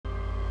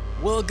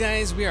Well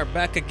guys, we are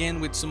back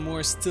again with some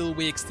more Still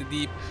Wakes the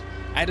Deep.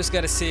 I just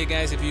gotta say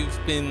guys, if you've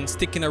been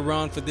sticking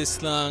around for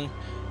this long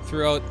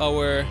throughout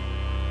our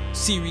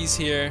series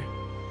here,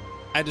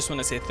 I just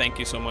want to say thank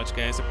you so much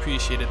guys.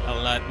 Appreciate it a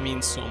lot,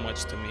 means so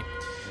much to me.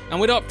 And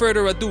without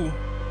further ado,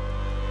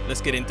 let's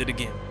get into the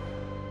game.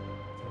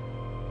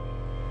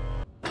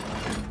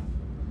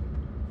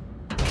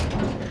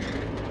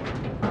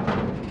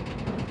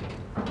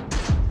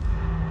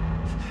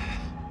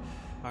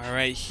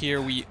 Alright,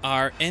 here we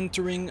are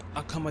entering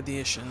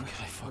accommodation.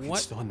 I fucking What?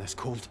 stand this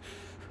cold.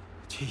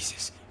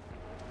 Jesus.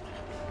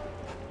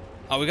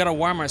 Oh, we gotta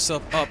warm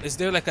ourselves up. Is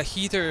there like a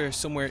heater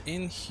somewhere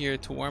in here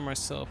to warm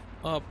ourselves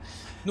up?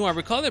 No, I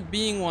recall there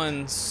being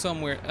one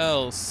somewhere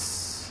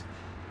else.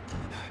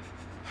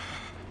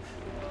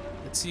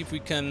 Let's see if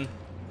we can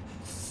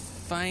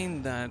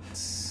find that.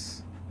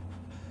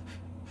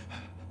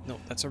 No,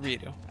 that's a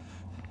radio.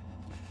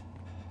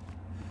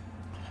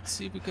 Let's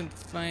see if we can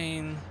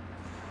find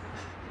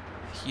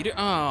heater.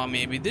 Oh,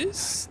 maybe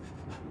this.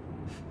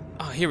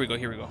 Oh, here we go.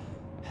 Here we go.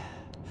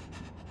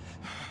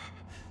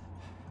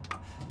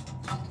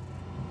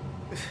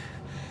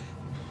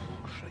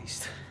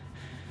 Christ.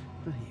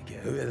 I need to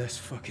get out of this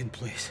fucking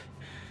place.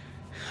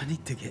 I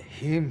need to get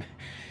home.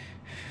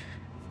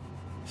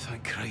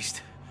 Thank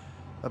Christ.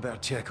 I better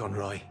check on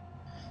Roy.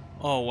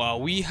 Oh wow,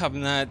 we have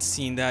not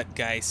seen that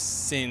guy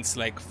since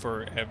like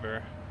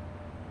forever.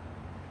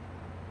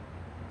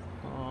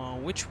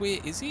 Which way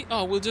is he?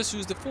 Oh, we'll just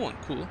use the phone.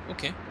 Cool,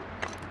 okay.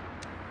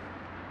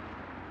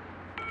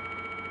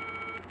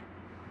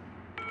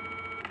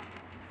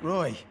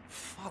 Roy,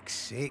 fuck's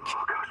sake.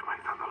 Oh, gosh, mate,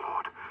 thank the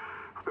Lord.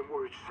 I've been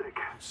worried sick.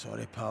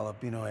 Sorry, pal,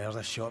 I've been out of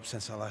the shop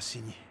since I last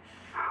seen you.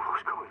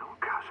 What's going on,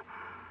 Kaz?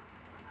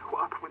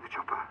 What happened with the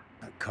chopper?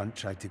 That cunt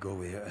tried to go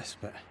without us,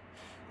 but,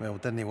 well,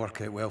 didn't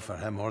work out well for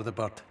him or the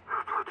bird.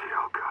 Bloody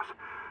hell,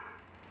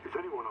 Kaz. Is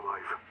anyone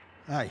alive?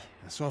 Aye,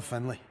 I saw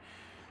Finlay.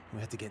 We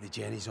had to get the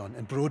Jennies on,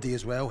 and Brody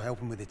as well,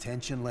 helping with the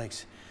tension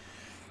legs.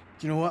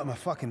 Do you know what? I'm a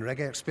fucking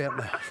rig expert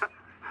now.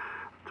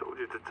 Told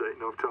you to take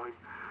no time.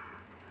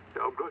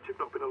 Yeah, I'm glad you've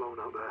not been alone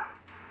out there.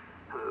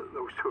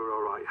 Those two are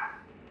all right.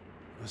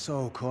 I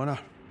saw O'Connor.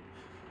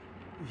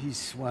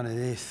 He's one of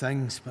these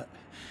things, but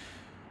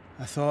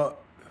I thought...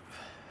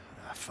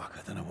 fuck,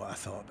 I don't know what I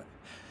thought, but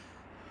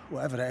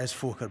whatever it is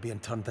folk are being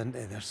turned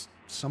into, there's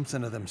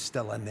something of them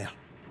still in there.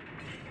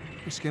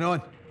 What's going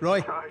on? Roy?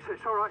 It's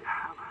all right.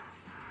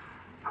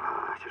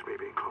 It's just me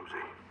being clumsy.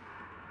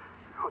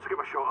 Once I get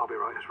my shot, I'll be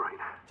right as rain.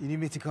 Do you need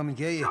me to come and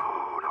get you? No,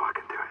 I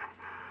can do it.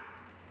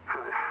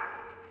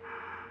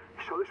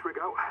 So this rig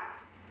out.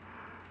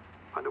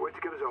 Find a way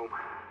to get us home.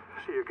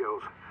 See you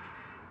girls.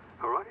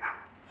 All right?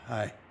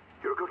 Aye.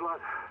 You're a good lad,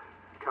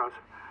 Kaz.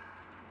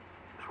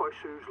 That's why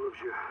Suze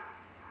loves you.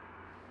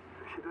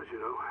 She does, you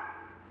know.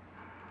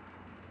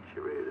 She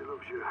really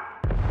loves you.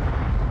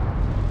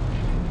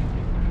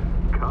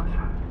 Kaz?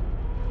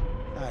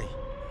 Aye.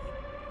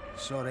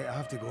 Sorry, I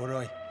have to go,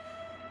 Roy.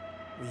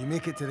 Will you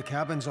make it to the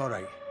cabins all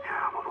right?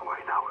 Yeah, I'm on my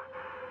way now.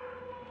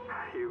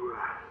 You,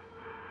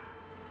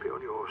 be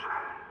on yours.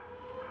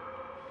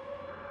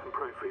 I'm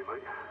praying for you,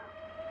 mate.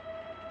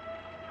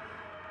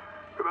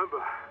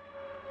 Remember,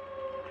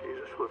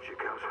 Jesus loves you,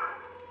 Kaz.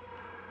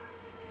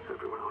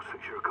 Everyone else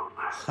thinks you're a con.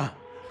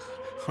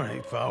 All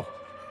right, pal.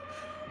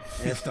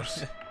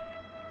 Efters.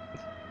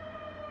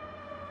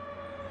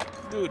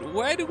 Dude,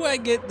 why do I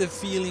get the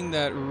feeling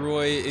that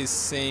Roy is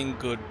saying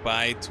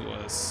goodbye to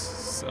us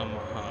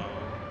somehow?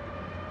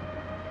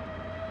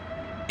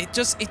 It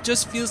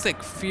just feels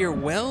like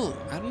farewell.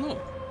 I don't know.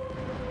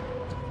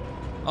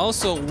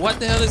 Also, what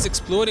the hell is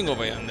exploding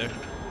over yonder?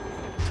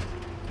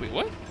 Wait,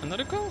 what?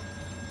 Another call?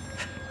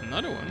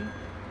 Another one?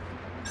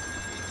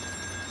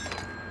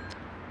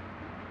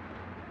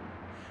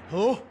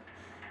 Hello?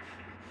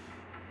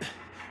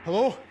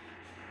 Hello?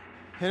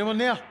 Anyone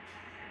there?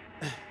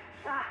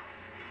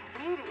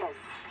 Here he is.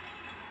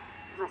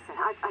 Listen,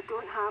 I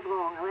don't have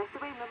long. I left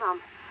away with my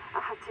mum. I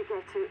had to get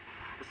out.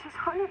 She's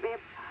honey, babe.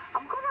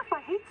 I'm going off my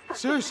head stuff.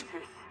 Suze?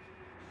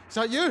 Is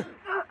that you?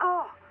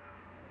 Oh,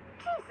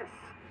 Jesus.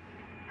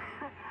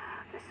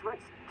 This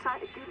one's trying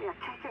to give me a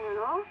kicking and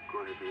all.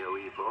 Going to be a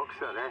wee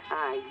boxer, eh?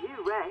 Aye, you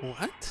wish.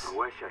 What? I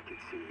wish I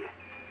could see you.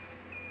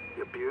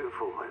 You're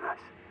beautiful like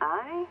this.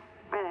 Aye?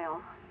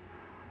 Well,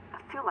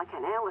 I feel like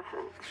an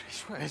elephant.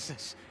 Christ, what is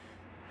this?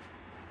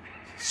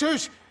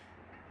 Suze!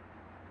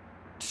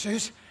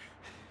 Suze?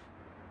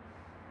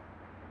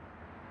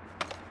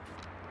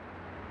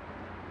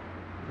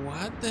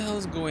 What the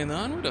hell's going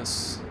on with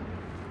us?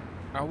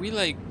 Are we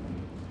like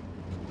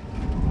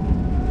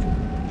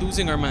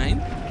losing our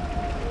mind?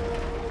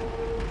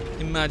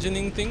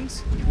 Imagining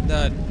things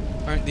that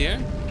aren't there?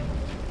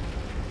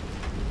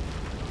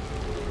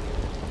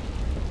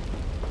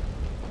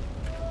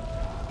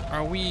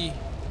 Are we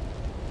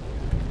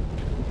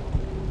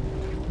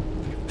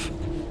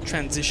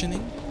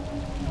transitioning?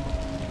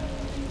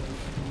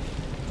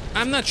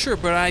 I'm not sure,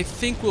 but I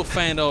think we'll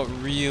find out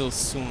real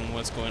soon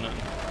what's going on.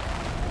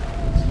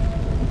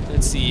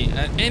 Let's see.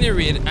 At any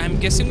rate, I'm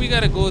guessing we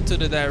gotta go to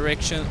the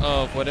direction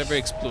of whatever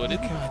exploded.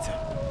 Look at her.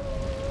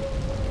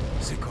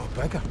 Has it got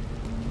bigger?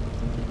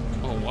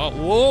 Oh wow!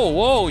 Whoa,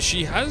 whoa!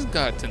 She has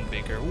gotten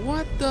bigger.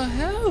 What the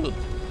hell?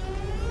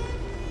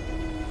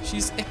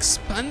 She's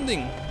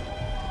expanding.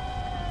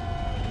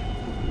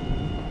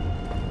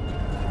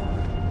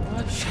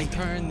 What Shite.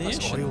 There's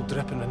tarnation? oil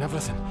dripping and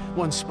everything.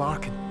 One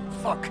sparking.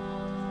 Fuck.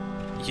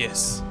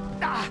 Yes.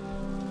 Ah!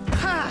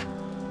 Ha!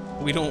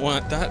 We don't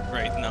want that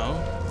right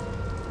now.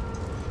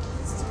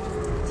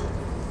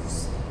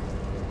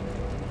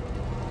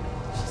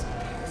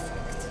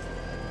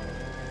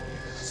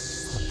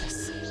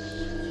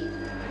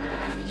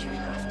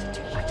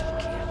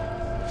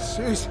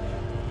 Suze.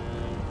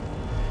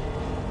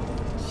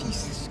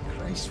 Jesus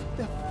Christ, what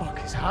the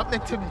fuck is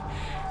happening to me?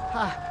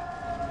 Ah.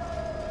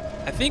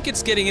 I think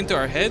it's getting into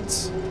our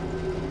heads.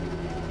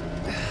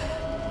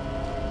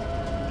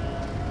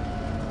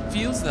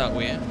 Feels that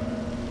way.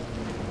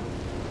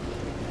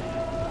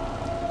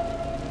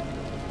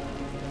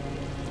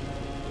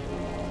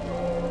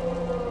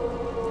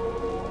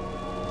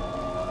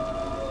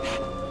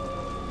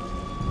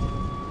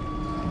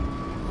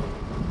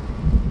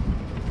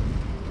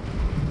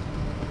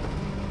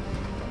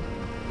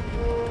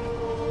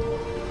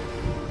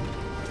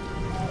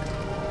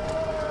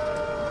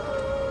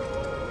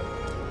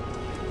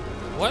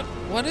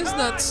 What is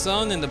that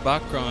sound in the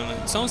background?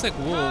 It sounds like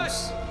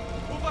wolves.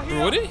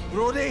 Brody?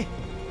 Brody!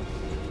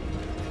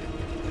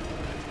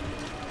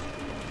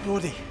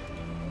 Brody.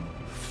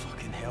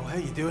 Fucking hell, how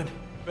you doing?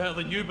 Better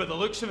than you by the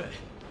looks of it.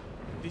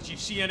 Did you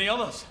see any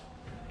others?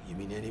 You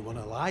mean anyone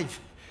alive?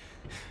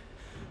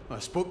 Well, I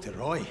spoke to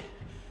Roy.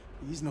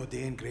 He's not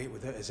doing great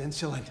without his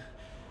insulin.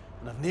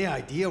 And I've no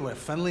idea where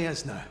Finlay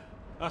is now.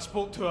 I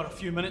spoke to her a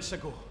few minutes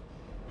ago.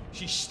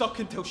 She's stuck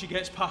until she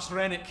gets past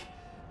Rennick.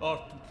 Or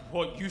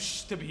what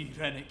used to be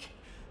Rennick.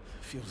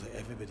 Feels like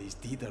everybody's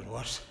dead or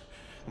worse.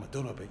 I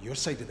don't know about your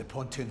side of the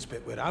pontoons,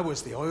 but where I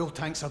was, the oil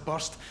tanks are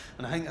burst,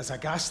 and I think there's a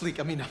gas leak.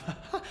 I mean,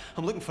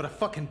 I'm looking for a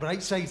fucking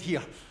bright side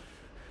here.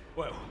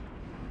 Well,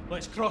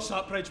 let's cross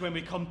that bridge when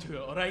we come to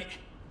it, alright?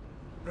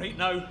 Right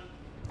now,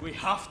 we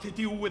have to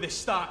deal with the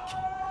stack.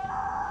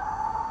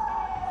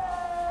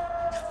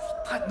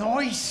 That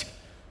noise!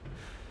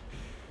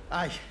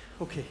 Aye,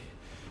 okay.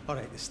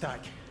 Alright, the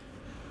stack.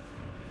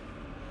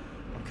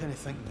 I'm kind of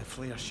thinking the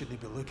flare shouldn't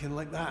be looking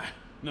like that.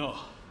 No.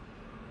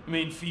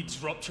 Main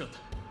feed's ruptured.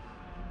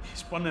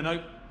 It's burning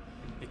out.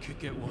 It could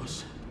get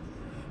worse.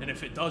 And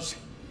if it does,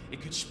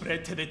 it could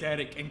spread to the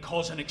derrick and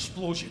cause an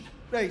explosion.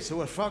 Right, so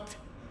we're fucked.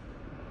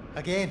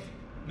 Again.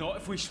 Not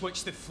if we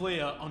switch the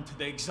flare onto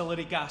the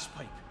auxiliary gas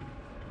pipe.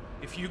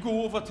 If you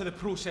go over to the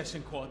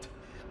processing quad,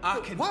 I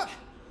can... What?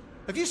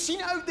 Have you seen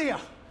it out there?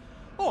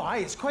 Oh, aye,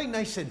 it's quite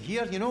nice in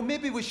here, you know.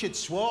 Maybe we should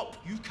swap.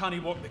 You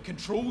can't work the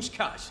controls,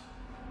 Kaz.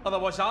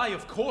 Otherwise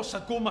of course,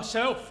 I'd go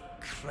myself.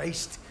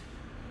 Christ.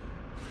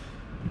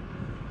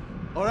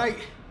 All right.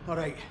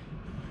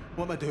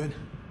 What am I doing?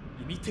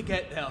 You need to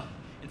get there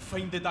and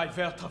find the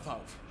diverter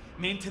valve,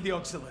 main to the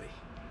auxiliary.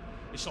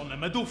 It's on the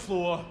middle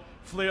floor,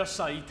 flare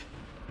side.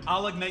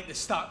 I'll ignite the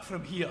stack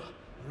from here.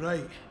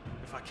 Right.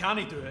 If I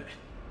can't do it,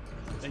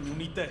 then you'll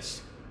need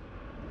this.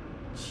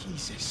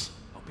 Jesus.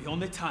 I'll be on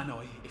the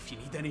tannoy if you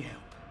need any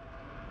help.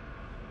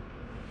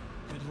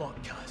 Good luck,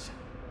 Kaz.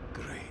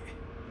 Great.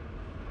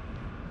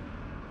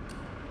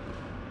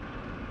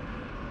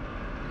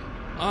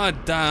 Ah,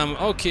 damn.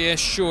 Okay,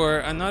 sure.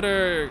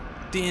 Another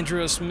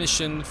dangerous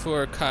mission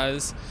for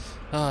Kaz.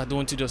 Ah,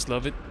 don't you just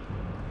love it?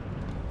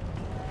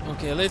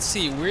 Okay, let's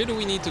see. Where do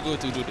we need to go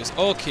to do this?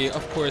 Okay,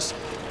 of course.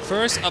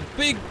 First, a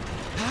big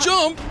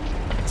jump.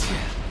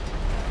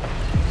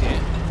 Okay,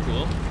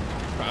 cool.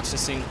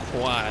 Processing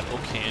quad.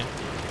 Okay.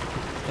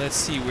 Let's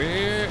see.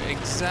 Where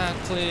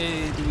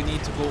exactly do we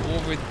need to go?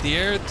 Over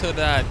there to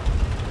that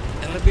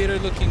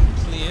elevator-looking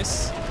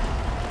place.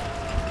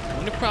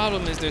 The only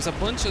problem is there's a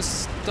bunch of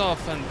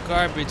stuff and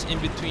garbage in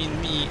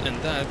between me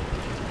and that,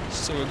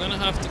 so we're gonna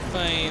have to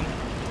find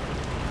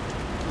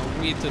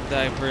a way to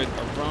divert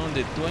around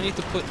it. Do I need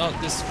to put out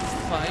this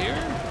fire,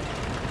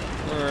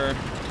 or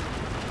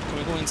can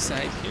we go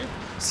inside here?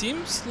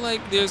 Seems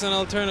like there's an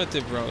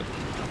alternative route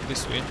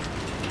this way.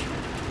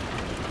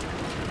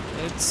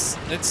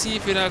 Let's see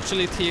if it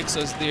actually takes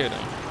us there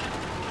though.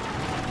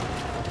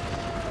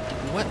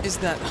 What is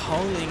that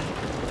howling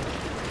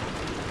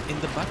in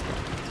the background?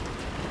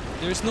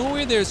 There's no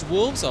way there's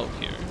wolves out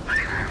here.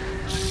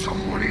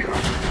 Somebody.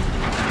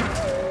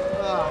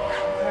 Oh,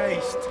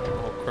 Christ.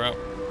 Oh, crap.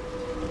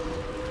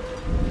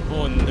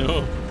 Oh,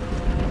 no.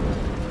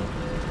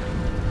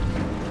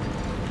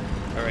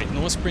 Alright,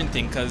 no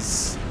sprinting,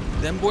 because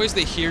them boys,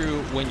 they hear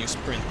you when you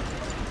sprint.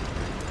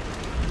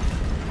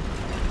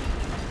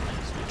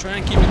 So try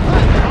and keep it...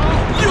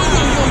 Yo!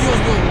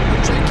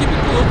 Try and keep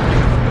it cool.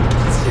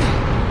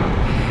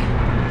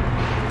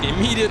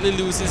 Immediately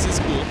loses his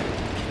cool.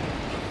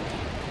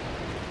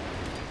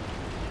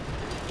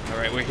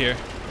 Alright, we're here.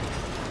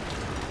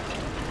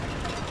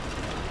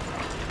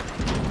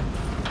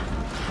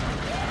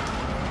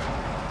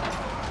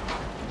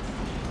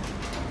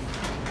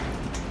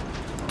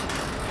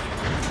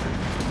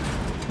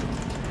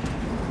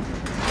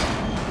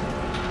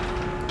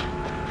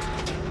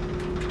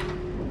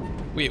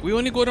 Wait, we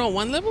only go down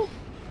one level?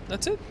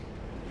 That's it?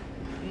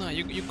 No,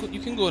 you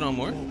can go down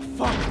more. Oh,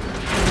 fuck!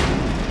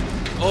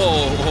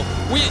 Oh,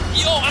 wait,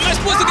 yo, am I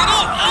supposed to get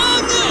up?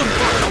 Oh, no!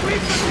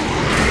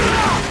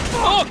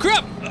 Oh,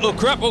 crap! Oh,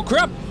 crap, oh,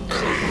 crap!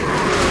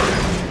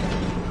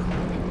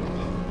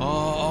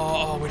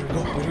 Oh, where do we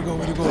go? Where do we go?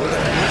 Where do we go?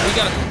 We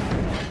gotta...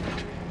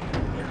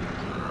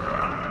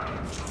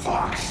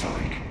 Fuck's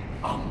sake,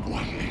 I'm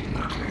waiting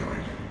the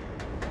clearing.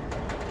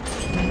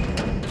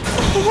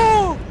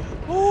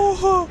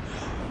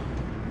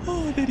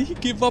 Oh, did he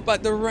give up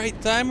at the right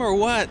time or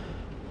what?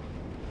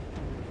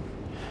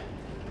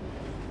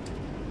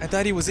 I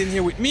thought he was in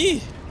here with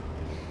me.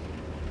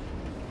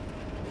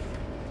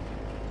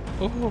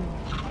 Oh.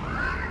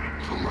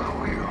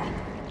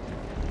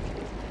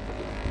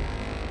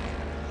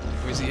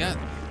 Where's he at?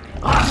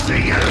 I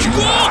see you!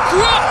 Oh,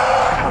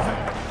 crap!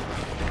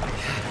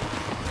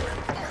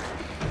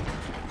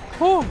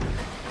 Oh.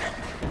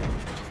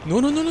 No,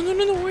 no, no, no, no,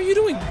 no, no. What are you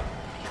doing?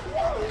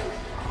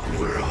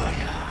 Where are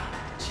you?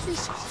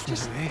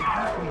 Just...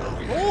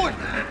 Lord!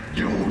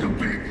 You're the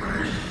big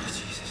man.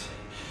 Jesus.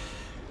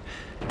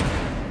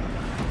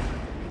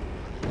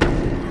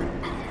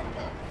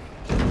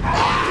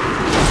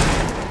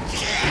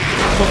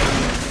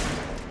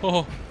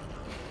 Oh.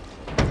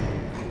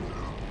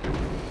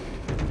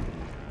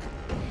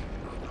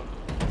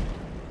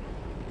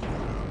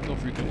 No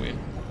freaking way.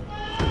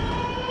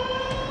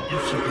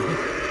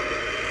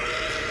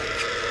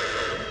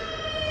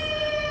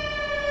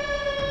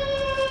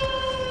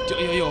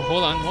 Yo,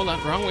 hold on.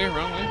 Wrong way.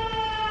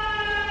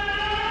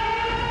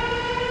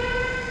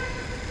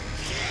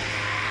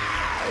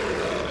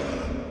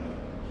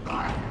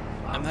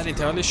 I'm not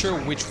entirely sure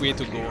which way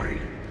to go.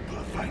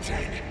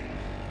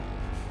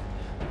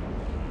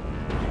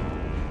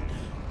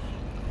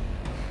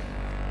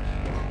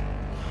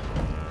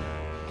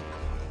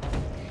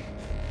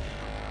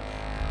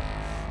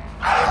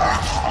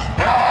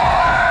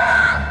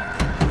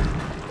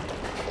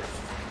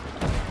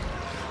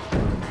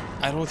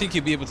 I don't think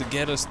you'll be able to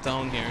get us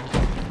down here.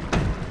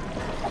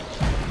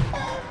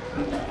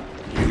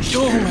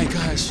 Oh my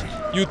gosh,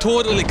 you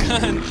totally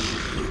can.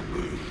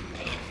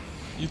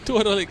 You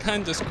totally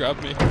can just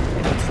grab me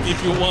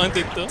if you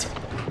wanted to.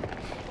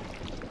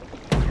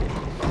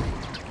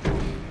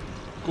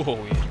 Go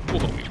away,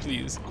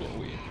 please, go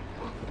away.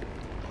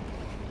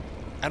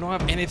 I don't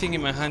have anything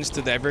in my hands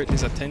to divert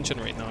his attention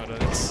right now.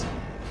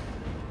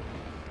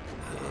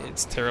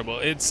 It's terrible.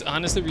 It's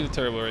honestly really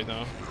terrible right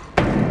now.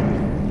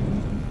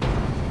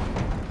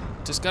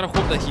 Just gotta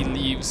hope that he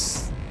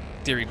leaves.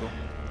 There we go.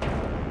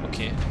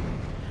 Okay.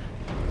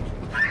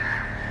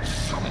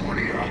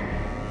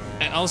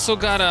 I also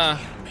gotta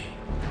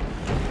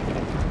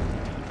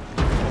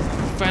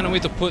find a way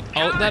to put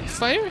out that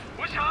fire.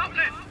 What's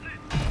happening?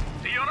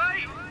 Are you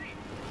alright?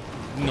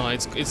 No,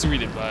 it's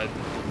really bad.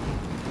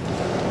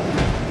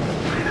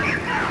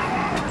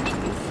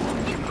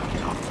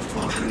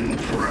 Fucking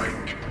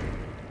break.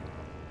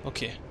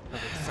 Okay, now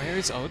the fire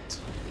is out,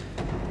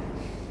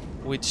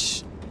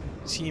 which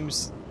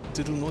seems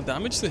to do no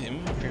damage to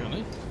him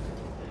apparently.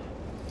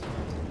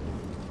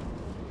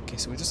 Okay,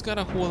 so we just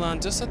gotta hold on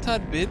just a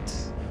tad bit.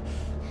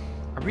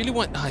 I really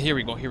want... here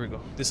we go.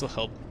 This will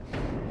help. I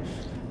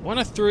want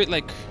to throw it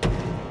like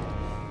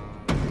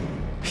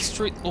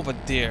straight over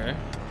there.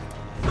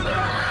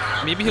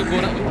 Maybe he'll go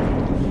that way.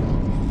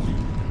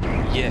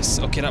 Yes,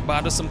 okay, that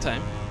bought us some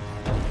time.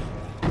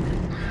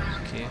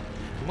 Okay,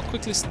 I'm gonna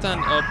quickly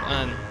stand up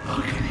and...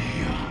 I can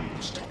hear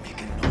you. Stop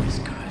making noise,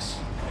 guys.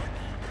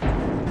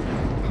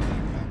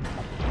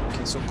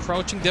 Okay, so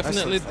crouching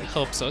definitely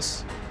helps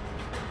us.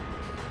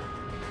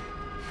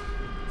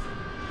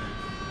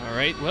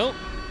 Alright, well,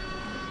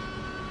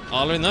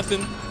 all or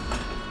nothing.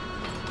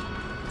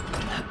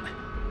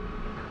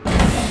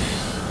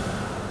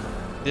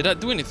 Did that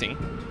do anything?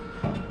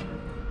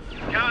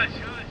 Guys,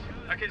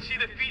 I can see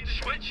the feed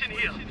switching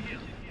here.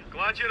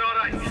 Glad you're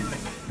alright.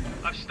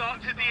 I've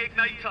started the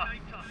igniter.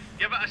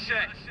 Give it a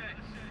sec.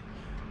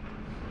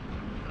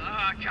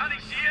 I can't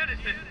see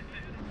anything.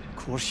 Of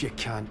course you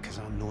can't, because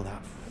I'm not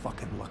that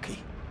fucking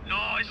lucky.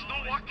 No, it's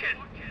not working.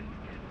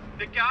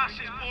 The gas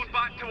is blown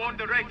back toward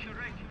the rig.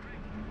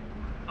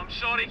 I'm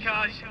sorry,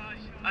 Kaz.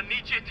 I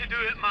need you to do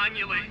it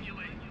manually.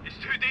 It's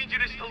too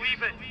dangerous to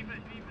leave it.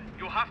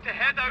 You'll have to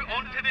head out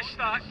onto the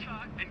stack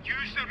and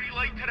use the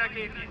relighter I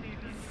gave you.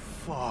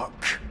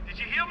 Fuck. Did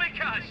you hear me,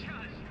 Kaz?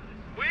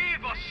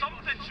 Wave or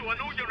something so I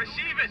know you're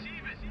receiving.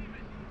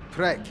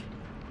 Prick.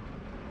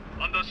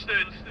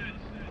 Understood.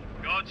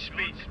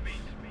 Godspeed.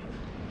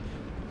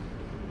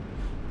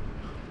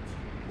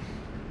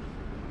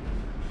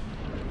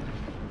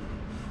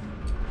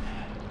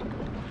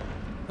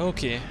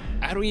 Okay,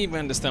 I don't even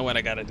understand what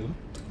I gotta do,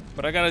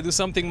 but I gotta do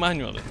something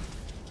manually.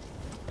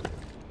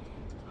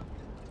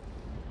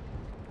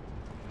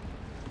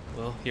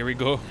 Well, here we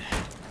go.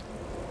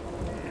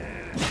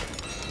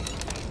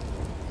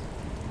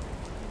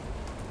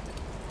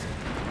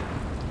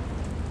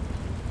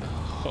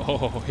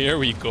 Oh, here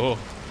we go.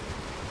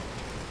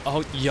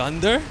 Out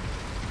yonder?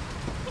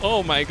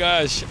 Oh my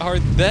gosh, our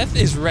death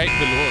is right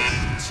below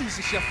us.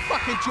 Jesus, you're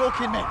fucking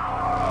joking me.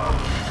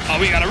 Oh,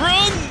 we gotta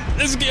run!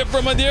 Escape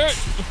from my dear.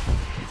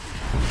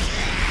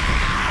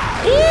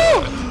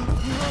 Woo!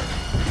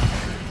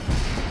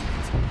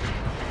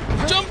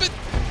 Jump it!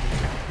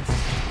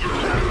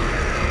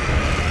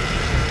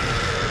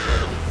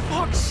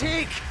 Fuck's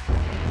sake!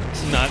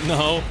 Not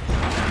now.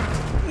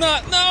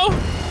 Not now!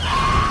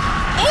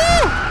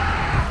 Oh!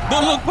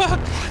 Don't look back!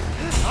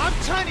 I'm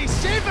trying to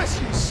save us,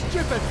 you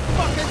stupid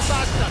fucking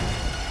bastard!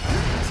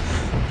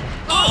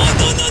 Oh,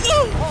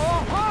 no!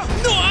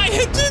 No, I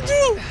hit you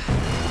too!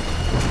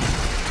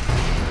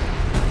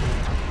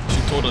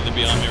 Should totally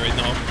be on me right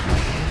now.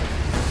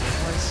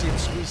 Let's see him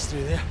squeeze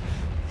through there.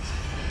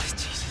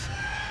 Jesus.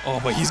 Oh,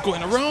 but he's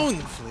going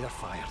around! Flare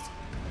fired.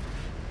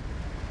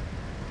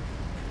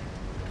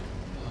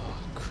 Oh,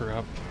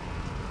 crap.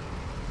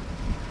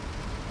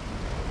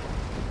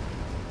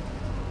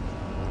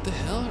 What the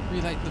hell?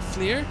 Relight the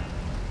flare?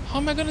 How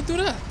am I gonna do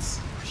that?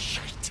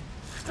 Shit.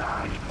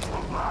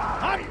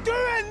 I'm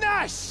doing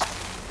this!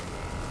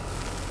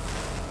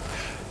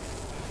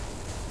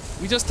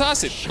 We just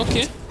toss it.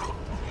 Okay.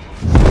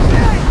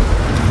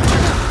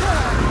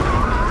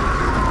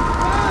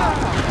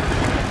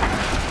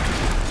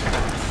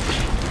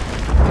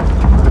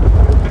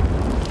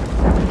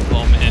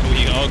 Oh man,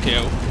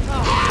 okay.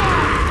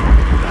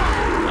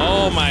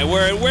 Oh my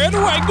word, where do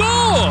I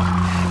go?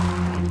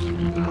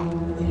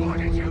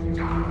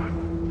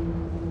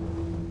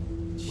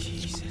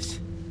 Jesus.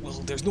 Well,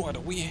 there's no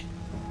other way.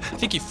 I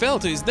think he fell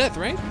to his death,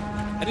 right?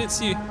 I didn't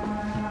see.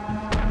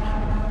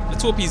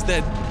 Let's hope he's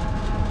dead.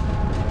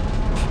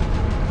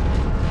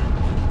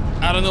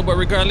 I don't know, but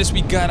regardless,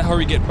 we gotta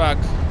hurry get back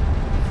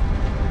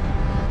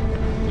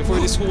before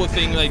this whole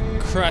thing like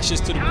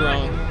crashes to the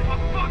ground. For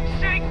fuck's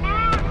sake,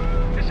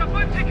 move! It's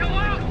about to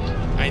collapse!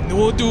 I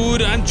know,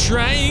 dude. I'm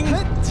trying.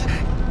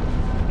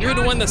 You're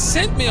the one that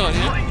sent me out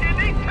here. You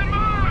need to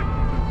move!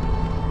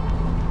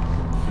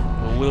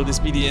 Well, will this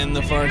be the end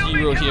of our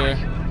hero here?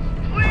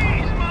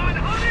 Please, man,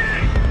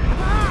 hurry!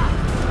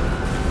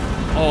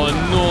 Oh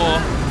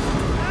no.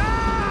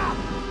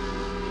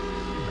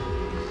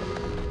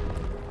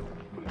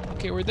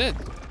 Okay, we're dead.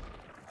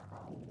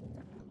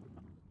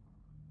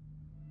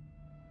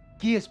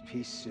 Gears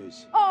piece,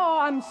 Suze. Oh,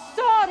 I'm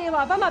sorry,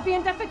 love. I'm not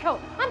being difficult.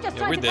 I'm just Yeah,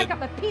 trying we're to dead. pick up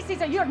the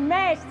pieces of your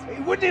mess.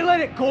 He wouldn't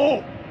let it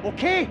go,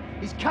 okay?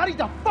 He's carried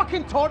a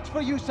fucking torch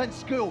for you since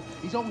school.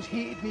 He's always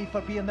hated me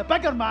for being the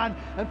bigger man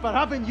and for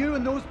having you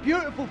in those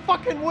beautiful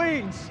fucking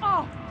wains.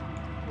 Oh,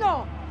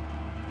 no.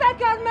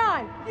 Bigger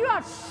man! You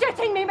are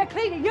shitting me,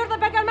 McCready. You're the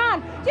bigger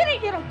man. Your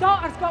 8-year-old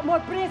daughter's got more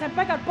brains and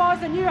bigger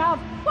balls than you have.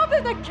 What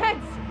about the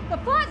kids? The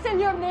flat's in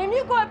your name.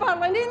 You go to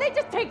Berlin and they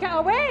just take it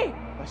away.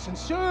 Listen,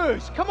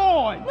 Suze, come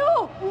on!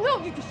 No,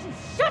 you just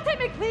shut it,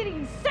 McCready.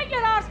 You sit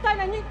your arse down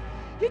and you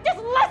just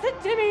listen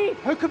to me.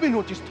 How can we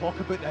not just talk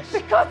about this?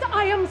 Because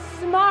I am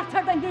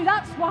smarter than you,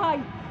 that's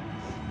why.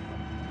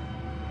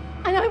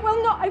 And I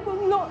will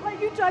not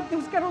let you drag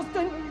those girls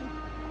down with you.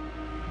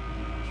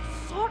 You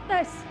sort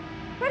this.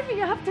 Whatever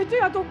you have to do,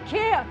 I don't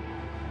care.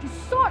 You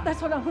sort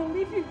this or I will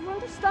leave you, you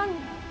understand?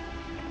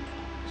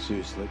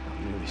 Suze, look,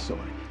 I'm really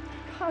sorry.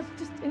 That's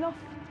just enough,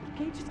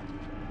 okay?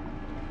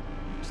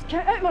 Just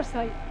get out of my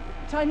sight.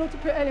 Try not to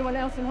put anyone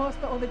else in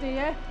hospital the day,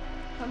 yeah?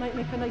 That might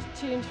make a nice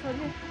change for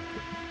you.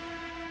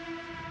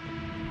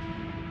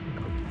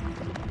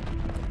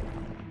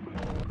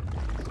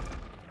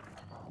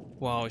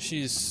 Wow,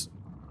 she's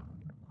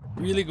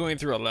really going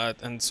through a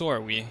lot, and so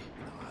are we. No,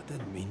 I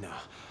didn't mean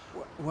that.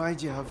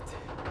 Why'd you have to...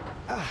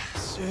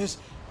 Suze.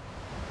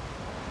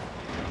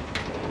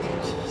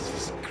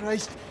 Jesus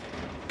Christ.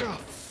 Oh,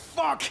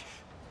 fuck.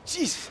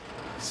 Jesus.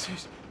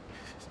 Suze.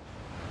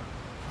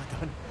 What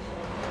have I done?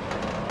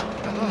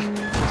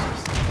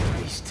 Jesus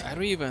Christ. I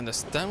don't even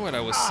understand what I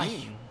was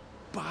seeing.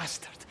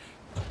 Bastard.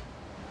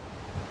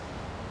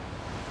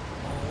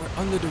 Oh, we're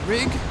under the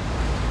rig?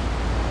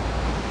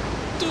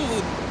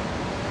 Dude!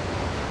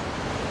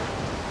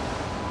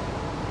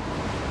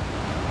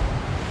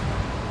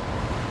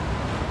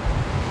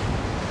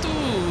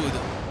 Dude!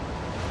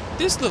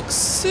 This looks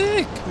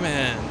sick,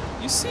 man!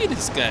 You see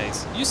this,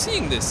 guys? You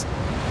seeing this?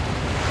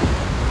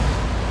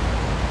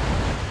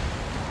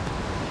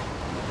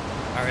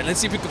 Alright, let's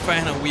see if we can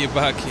find a way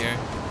back here.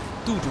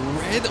 Dude,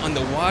 red on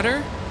the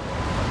water?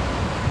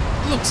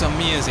 Looks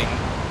amazing.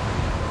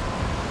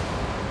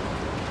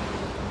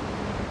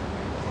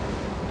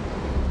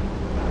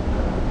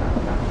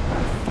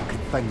 Fucking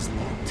thing's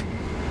locked.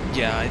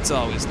 Yeah, it's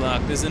always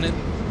locked, isn't it?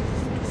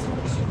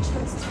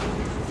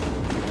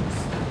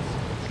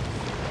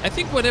 I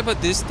think whatever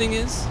this thing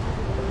is,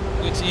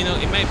 which, you know,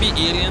 it might be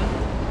alien,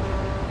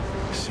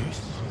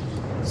 Suze?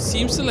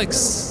 seems to like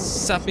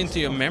sap into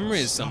your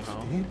memories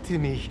somehow. Into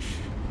me.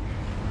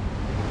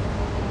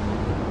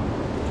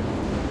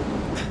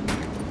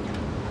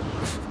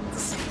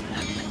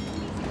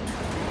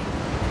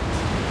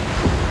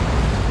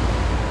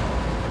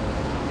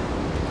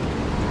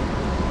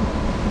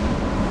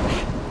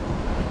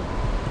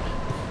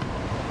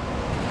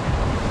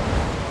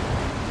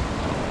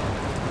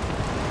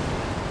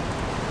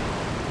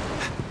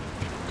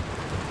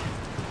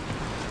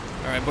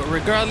 Alright, but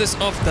regardless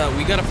of that,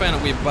 we gotta find a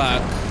way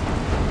back.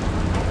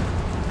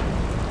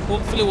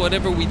 Hopefully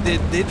whatever we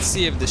did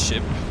save the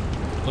ship.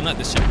 Well, not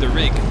the ship, the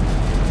rig.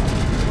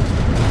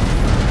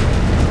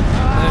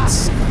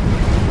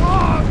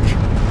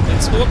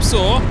 Let's hope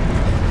so.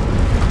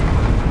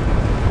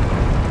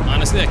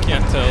 Honestly, I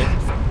can't tell.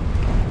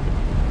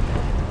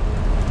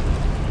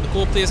 The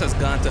whole place has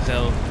gone to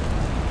hell.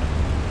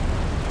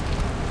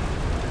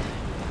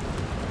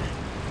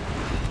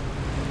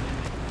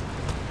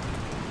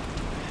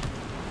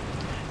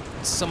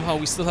 Somehow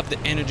we still have the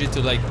energy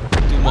to like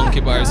do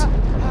monkey bars.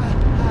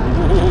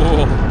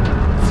 Whoa.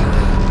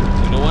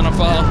 You don't wanna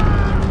fall.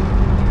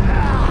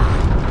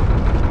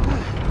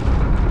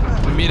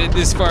 We made it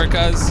this far,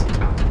 cuz.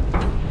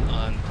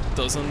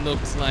 Doesn't look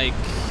like.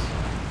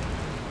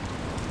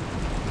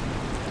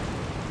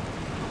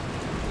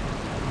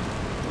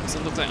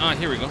 Doesn't look like. Ah,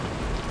 here we go.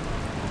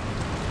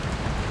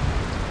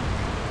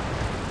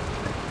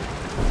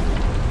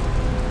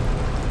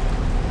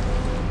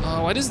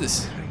 What is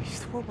this?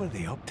 What were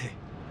they up to?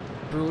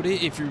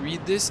 Brody, if you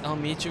read this, I'll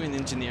meet you in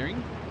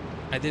engineering.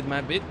 I did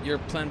my bit. Your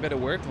plan better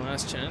work.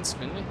 Last chance,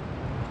 Finley.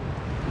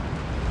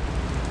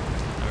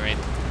 Alright.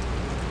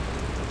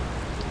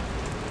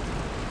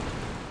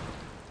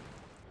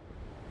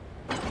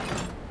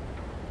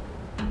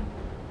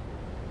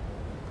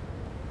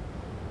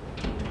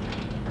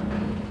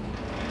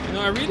 You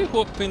know, I really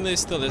hope Finley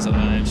still is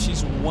alive.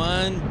 She's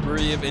one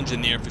brave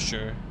engineer for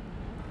sure.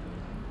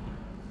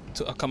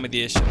 To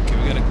accommodation. Okay,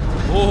 we gotta.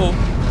 Oh!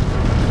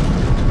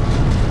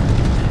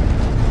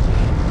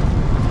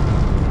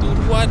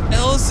 Dude, what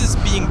else is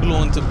being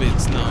blown to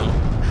bits now?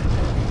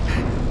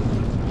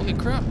 Holy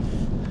crap.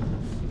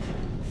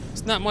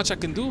 There's not much I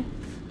can do.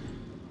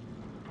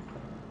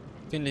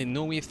 Finley,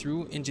 no way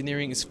through.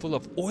 Engineering is full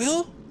of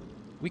oil?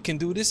 We can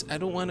do this. I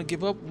don't want to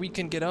give up. We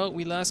can get out.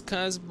 We lost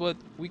Kaz, but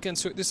we can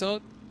sort this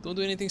out. Don't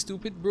do anything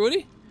stupid.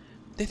 Brody?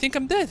 They think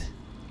I'm dead.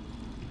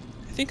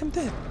 They think I'm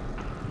dead.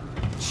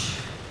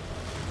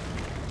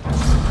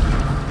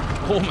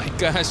 Oh my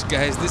gosh,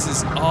 guys, this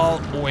is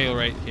all oil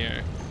right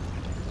here.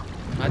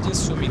 Imagine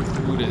swimming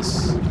through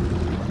this.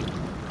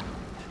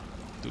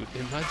 Dude,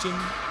 imagine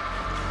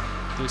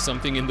there's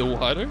something in the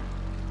water.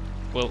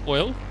 Well,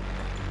 oil.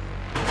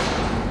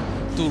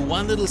 Dude,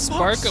 one little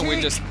spark and we're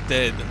just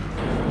dead.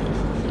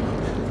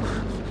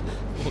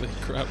 Holy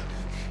crap.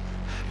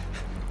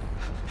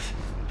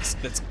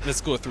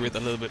 Let's go through it a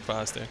little bit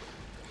faster.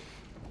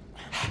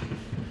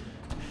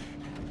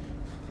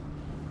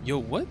 Yo,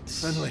 what?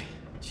 Finley.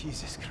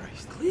 Jesus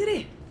Christ.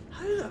 Cleary,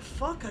 how the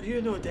fuck are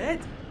you no dead?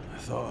 I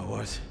thought I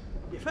was.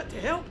 You fit to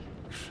help?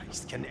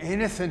 Christ, can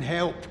anything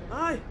help?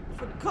 Aye,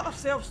 if we can cut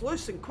ourselves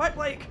loose and quick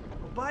like,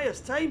 we'll buy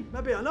us time,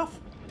 maybe enough.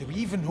 Do we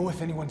even know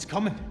if anyone's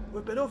coming?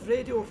 We've been off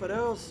radio for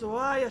hours, so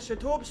aye, I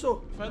should hope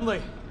so.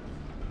 Finley,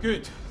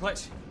 good,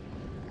 let's...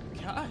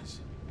 Kaz?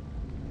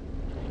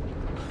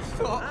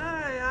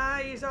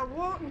 Aye, he's a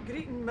walking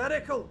greeting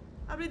miracle.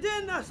 Are we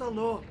doing this or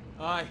no?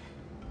 Aye.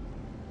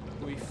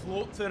 We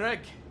float the rig.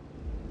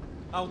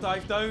 I'll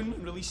dive down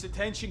and release the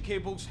tension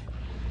cables.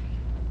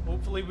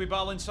 Hopefully we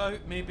balance out,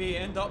 maybe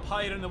end up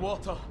higher in the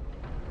water.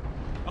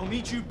 I'll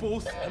need you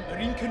both at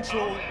marine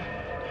control.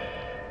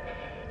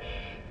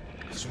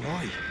 It's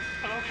Roy.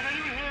 Hello, can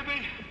anyone hear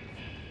me?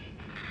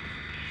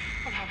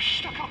 I'm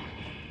stuck up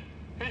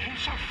in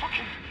some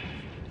fucking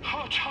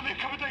hot on the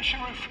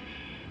accommodation roof.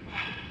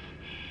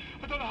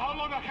 I don't know how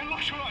long I can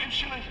last without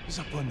insulin. He's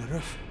up on the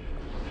roof.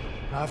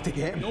 I have to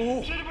get him. No!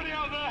 Is anybody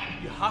out there?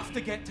 You have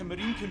to get to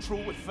marine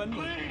control with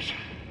Finley. Please.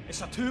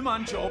 It's a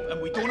two-man job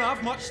and we don't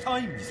have much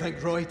time. You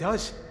think Roy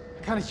does?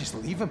 I can't just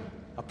leave him.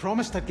 I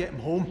promised I'd get him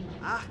home.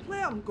 Ah,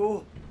 let him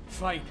go.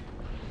 Fine.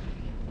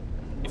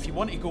 If you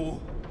want to go,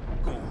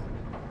 go.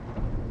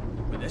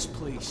 But this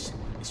place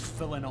is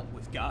filling up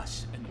with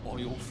gas and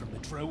oil from the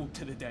drill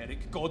to the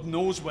derrick. God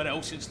knows where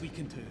else it's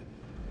leaking to.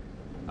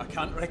 I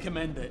can't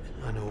recommend it.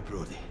 I know,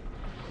 Brody.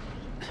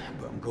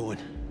 But I'm going.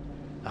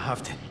 I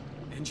have to.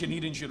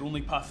 Engineering's your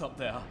only path up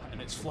there,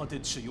 and it's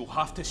flooded, so you'll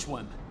have to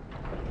swim.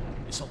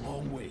 It's a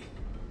long way.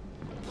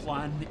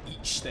 Plan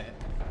each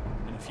step.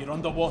 And if you're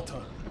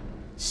underwater,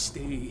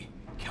 stay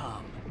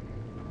calm.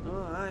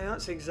 Oh, aye,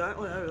 that's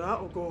exactly how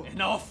that'll go.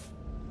 Enough!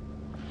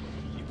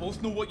 You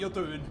both know what you're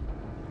doing,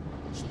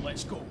 so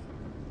let's go.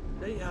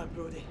 Right, yeah,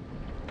 Brody.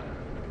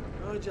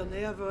 Oh, your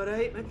nerve all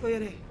right,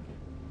 McCleary?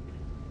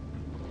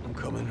 I'm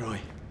coming, Roy.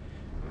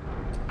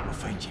 I'll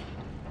find you.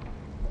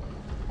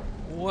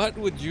 What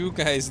would you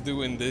guys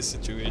do in this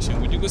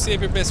situation? Would you go save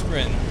your best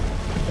friend?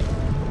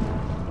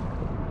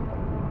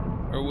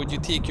 Or would you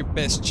take your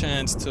best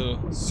chance to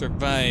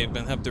survive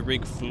and have the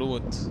rig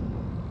float?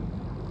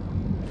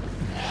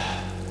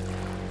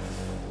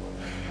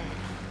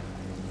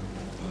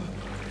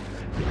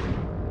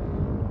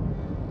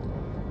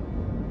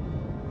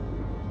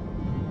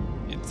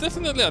 It's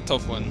definitely a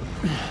tough one.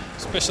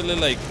 Especially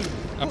like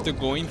after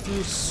going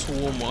through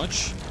so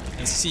much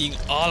and seeing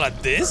all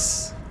of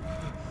this.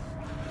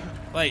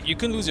 Like, you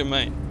can lose your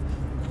mind.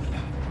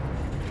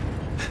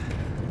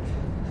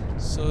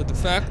 So the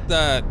fact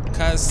that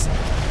Kaz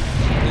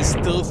is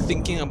still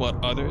thinking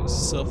about others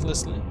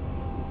selflessly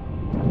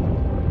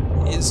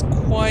is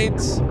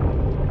quite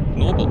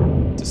noble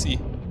to see.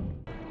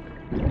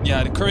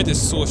 Yeah, the current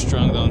is so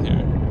strong down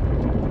here.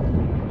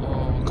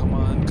 Oh, come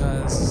on,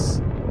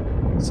 guys.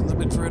 It's a little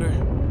bit further.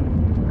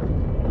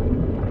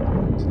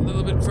 It's a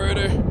little bit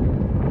further.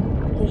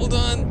 Hold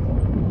on.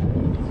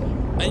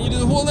 I need you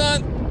to hold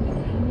on.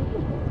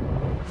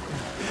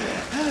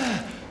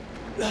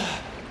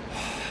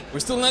 We're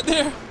still not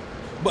there,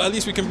 but at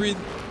least we can breathe.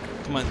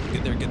 Come on,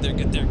 get there, get there,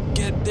 get there,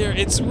 get there.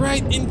 It's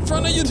right in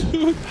front of you,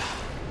 dude.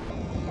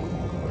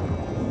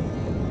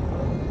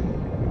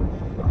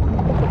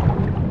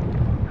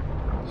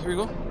 Here we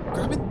go.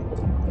 Grab it.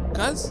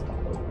 Cuz?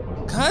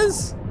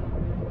 Cuz?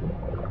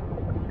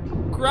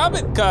 Grab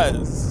it,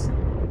 cuz.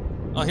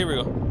 Oh, here we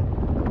go.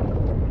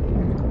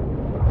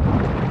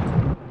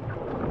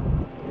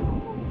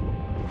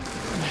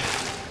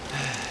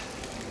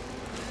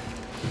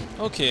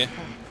 Okay.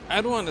 I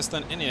don't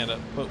understand any of that,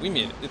 but we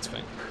made it. It's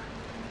fine.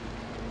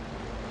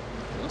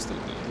 What else do we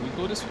do? Do we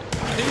go this way?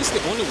 I think it's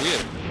the only way.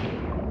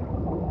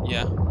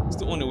 Yeah, it's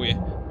the only way.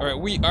 Alright,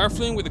 we are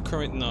flowing with the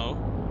current now.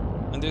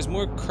 And there's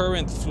more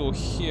current flow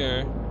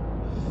here.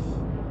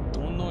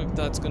 Don't know if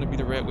that's gonna be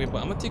the right way,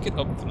 but I'm gonna take it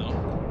up for now.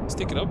 Let's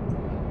take it up.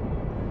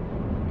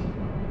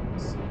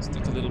 Let's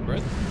take a little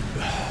breath.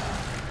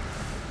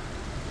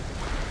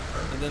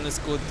 And then let's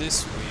go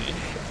this way.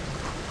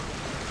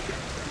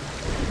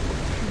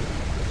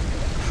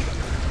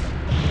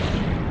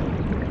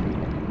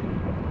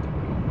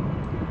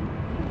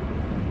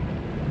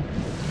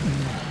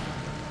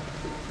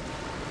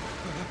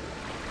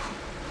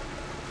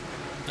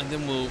 And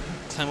then we'll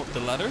climb up the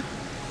ladder.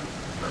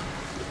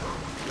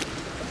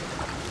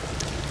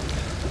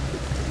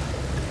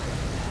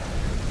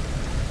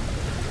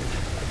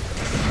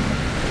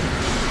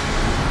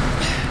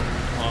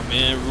 Oh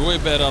man, Roy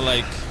better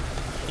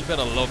he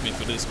better love me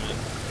for this, man.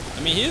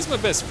 I mean, he is my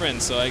best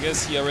friend, so I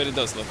guess he already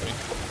does love me.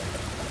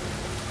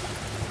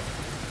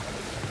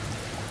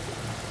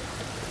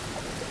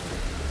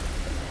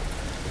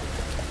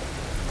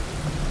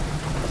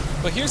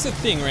 But here's the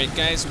thing, right,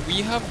 guys?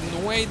 We have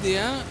no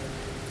idea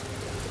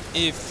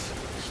if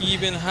he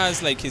even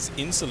has like his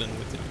insulin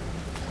with him.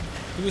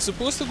 He was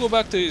supposed to go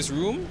back to his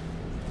room,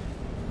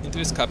 into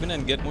his cabin,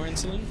 and get more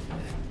insulin.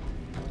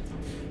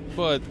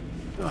 But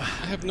I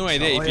have no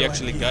idea if he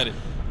actually got it.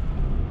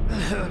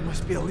 There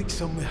must be a leak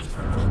somewhere.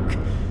 Fuck.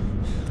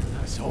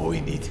 That's all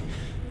we need.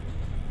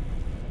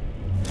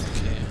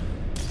 Okay.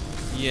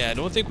 Yeah, I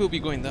don't think we'll be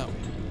going that way.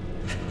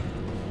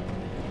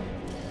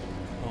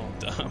 Oh,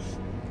 damn.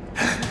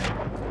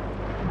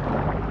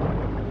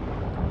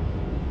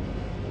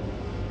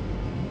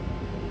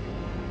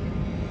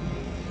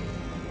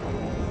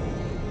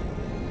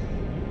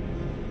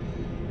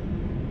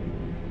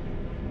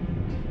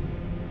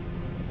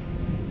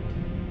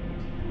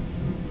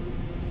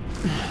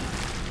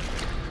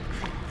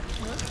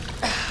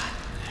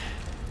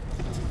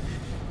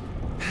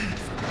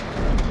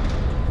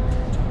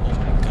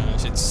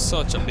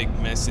 Such a big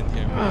mess in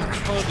here.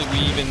 How did we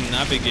even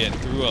navigate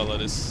through all of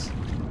this?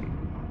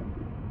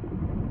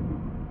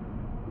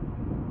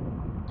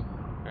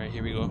 Alright,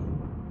 here we go.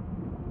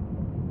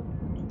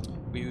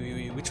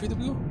 Which way do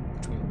we go?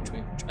 Which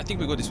way? I think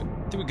we go this way.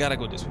 I think we gotta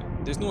go this way.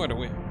 There's no other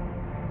way.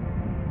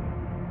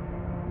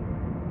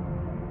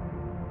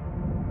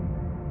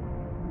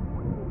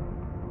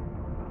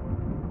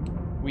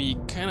 We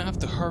kinda have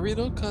to hurry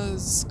though,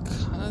 cause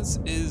Kaz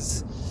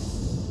is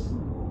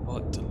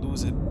about to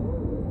lose it.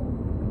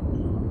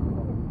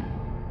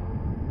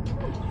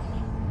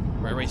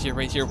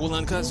 Right here. Hold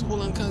on, cuz.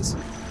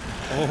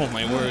 Oh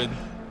my word.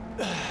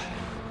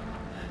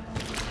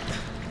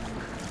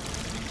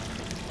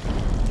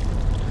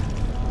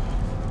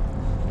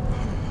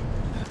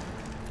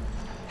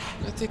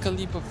 Let's take a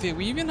leap of faith.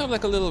 We even have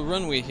like a little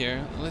runway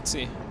here. Let's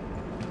see.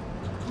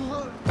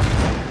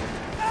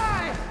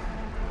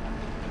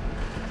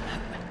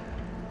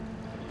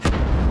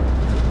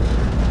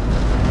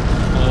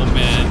 Oh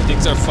man,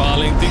 things are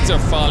falling.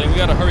 We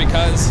gotta hurry,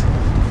 cuz.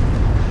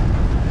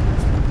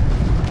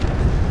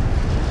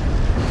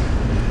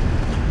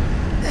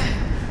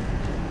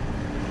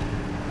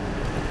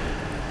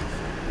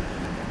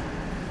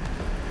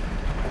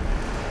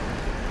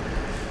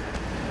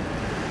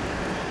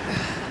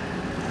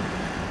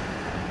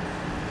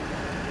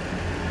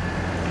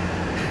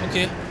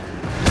 Okay,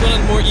 it's one of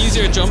the more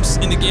easier jumps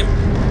in the game.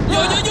 Yo,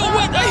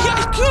 what?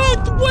 I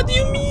could! What do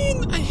you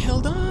mean? I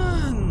held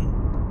on.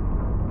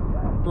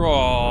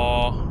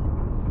 Bro.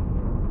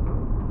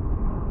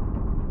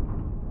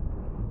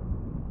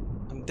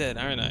 I'm dead,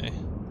 aren't I?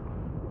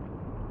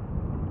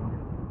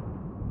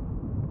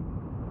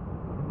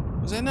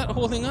 Was I not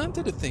holding on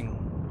to the thing?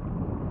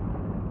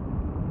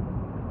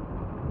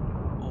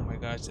 Oh my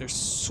gosh, there's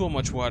so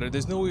much water.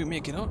 There's no way we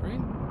make it out, right?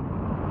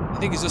 I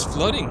think it's just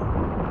flooding.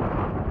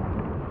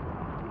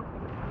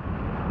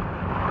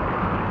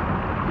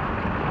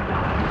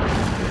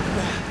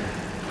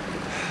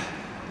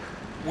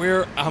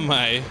 Where am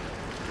I?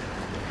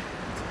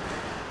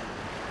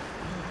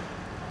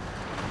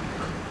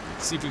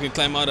 See if we can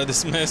climb out of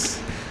this mess.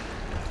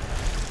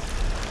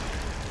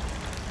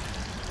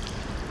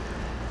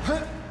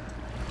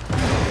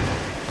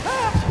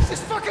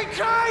 Jesus fucking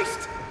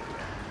Christ!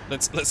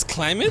 Let's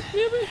climb it,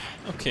 maybe?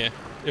 Okay,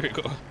 there we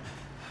go.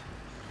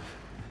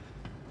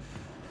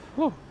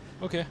 Whew,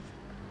 okay.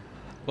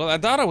 Well, I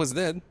thought I was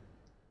dead.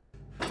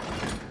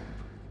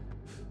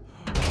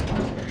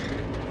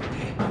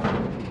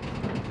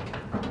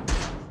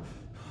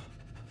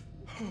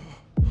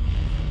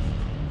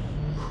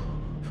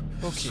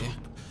 Okay.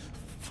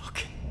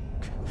 Fucking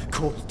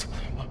cold.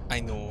 I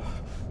know.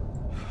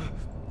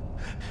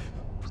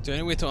 Is there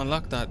any way to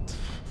unlock that?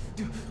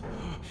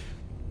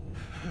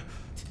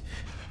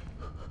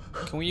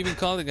 Can we even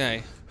call the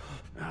guy?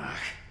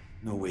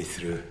 No way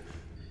through.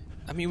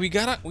 I mean, we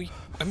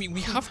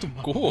have to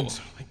go.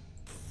 Like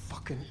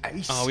fucking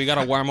ice. Oh, we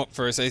gotta warm up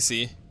first, I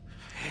see.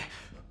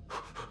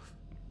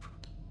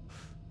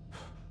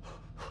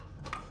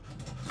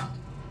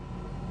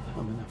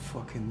 I'm in a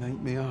fucking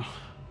nightmare.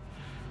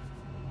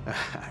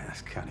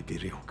 This can't be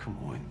real. Come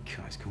on,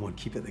 guys. Come on,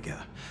 keep it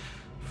together.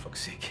 For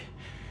fuck's sake.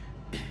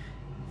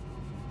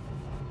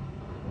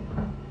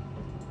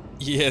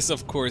 Yes,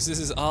 of course. This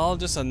is all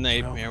just a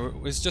nightmare.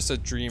 It's just a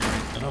dream.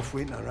 Enough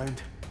waiting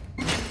around.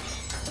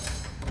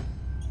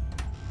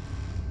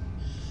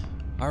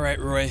 Alright,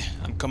 Roy.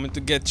 I'm coming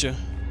to get you.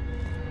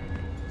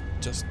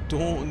 Just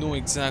don't know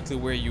exactly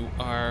where you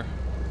are.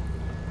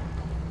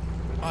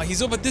 Ah,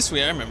 he's over this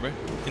way, I remember.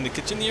 In the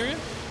kitchen area.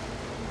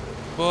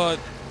 But...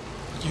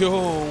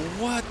 yo,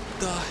 what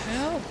the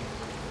hell?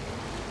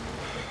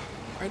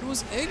 Are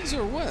those eggs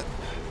or what?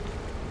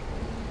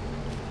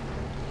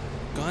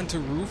 Gone to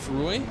roof,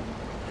 Roy?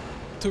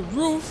 To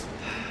roof?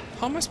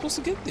 How am I supposed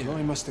to get there?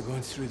 Roy must have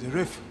gone through the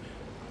roof.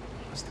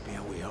 Must be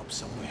a way up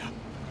somewhere.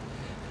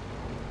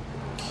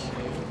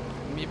 Okay.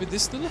 Maybe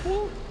this little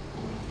hole?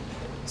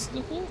 This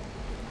little hole?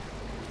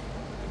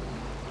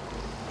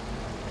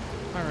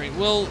 Alright,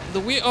 well, the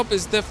way up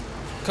is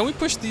Can we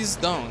push these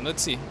down?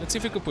 Let's see. Let's see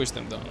if we can push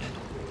them down.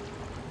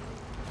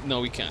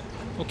 No, we can't.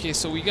 Okay,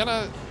 so we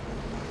gotta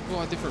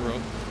go a different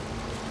road.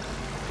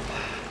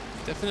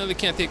 Definitely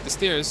can't take the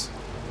stairs.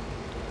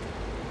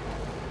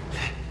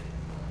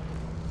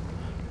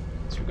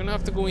 So we're gonna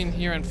have to go in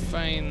here and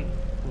find...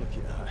 Look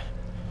at that.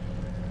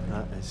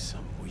 That is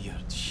some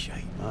weird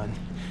shite, man.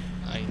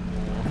 I know.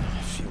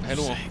 I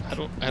feel sick.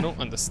 I don't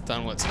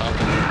understand what's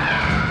happening.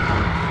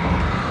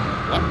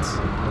 What?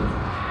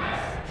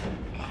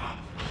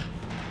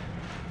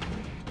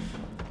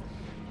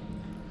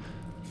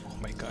 Oh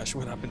my gosh,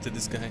 what happened to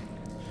this guy?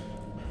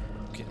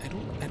 Okay,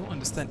 I don't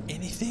understand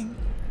anything.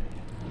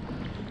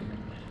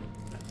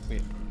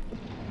 Wait.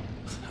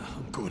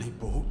 I'm going to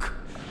bulk.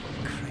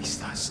 Christ,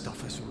 that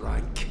stuff is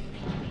rank.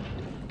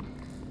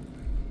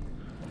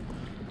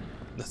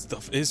 That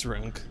stuff is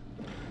rank.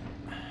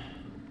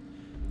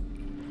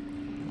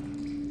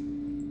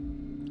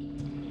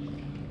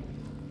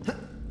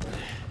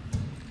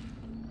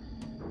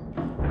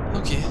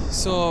 Okay,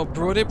 so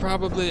Roy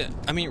probably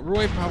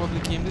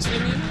came this way,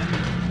 maybe?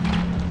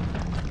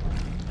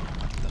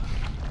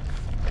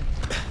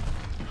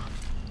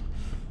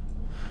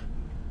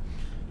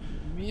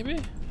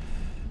 Maybe?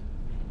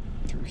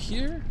 Through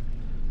here?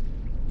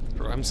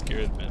 Bro, I'm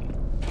scared, man.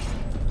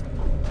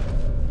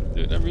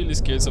 Dude, I'm really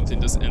scared something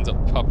just ends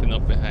up popping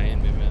up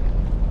behind me,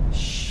 man.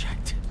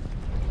 Shit.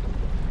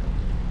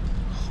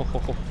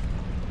 Oh,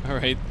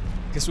 alright.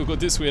 Guess we'll go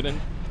this way then.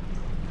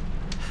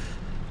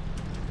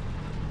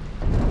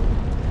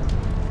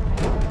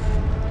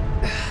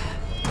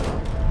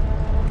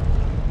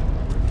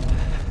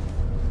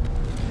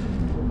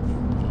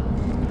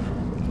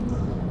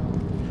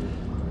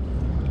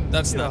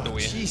 That's not the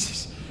way.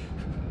 Jesus.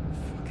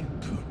 Fucking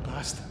poor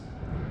bastard.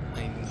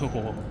 I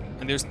know.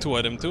 And there's two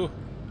of them too.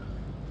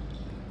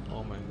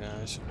 Oh my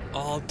gosh.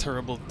 All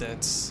terrible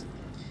deaths.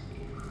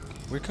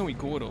 Where can we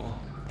go though?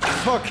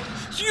 Fuck!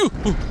 You!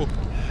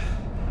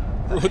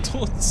 Bro,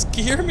 don't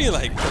scare me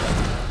like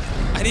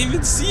that. I didn't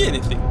even see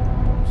anything.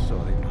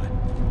 Sorry, man.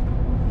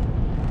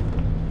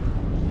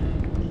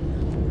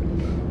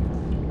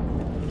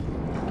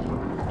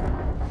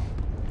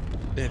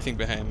 Anything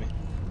behind me.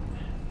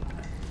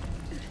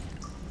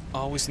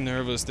 Always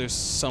nervous there's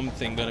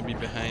something gonna be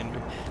behind me.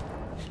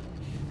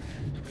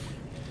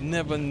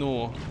 Never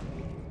know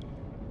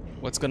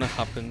what's gonna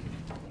happen.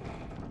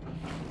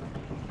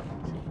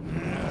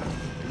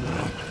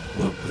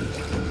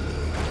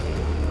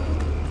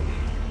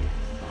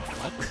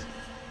 What?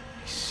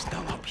 He's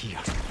still up here.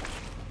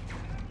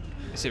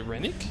 Is it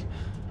Rennick?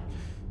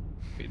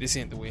 Wait, this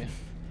ain't the way.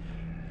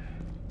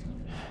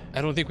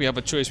 I don't think we have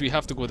a choice. We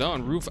have to go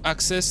down. Roof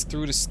access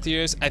through the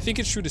stairs. I think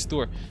it's through this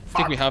door. I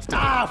think we have to.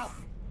 Off!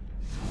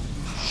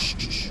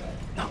 Shh.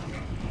 No.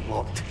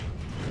 Locked.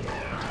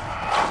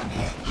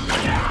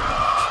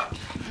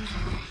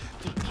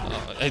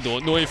 I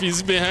don't know if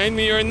he's behind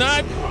me or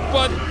not,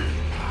 but...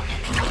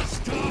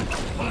 Stop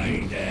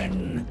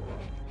hiding.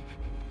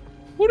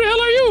 Who the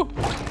hell are you?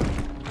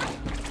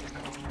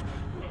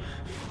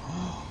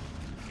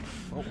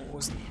 Oh,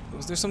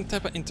 was there some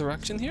type of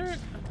interaction here?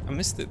 I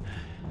missed it.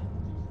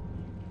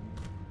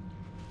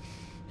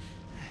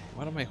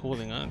 What am I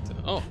holding on to?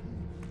 Oh.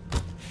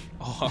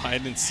 Oh, I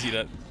didn't see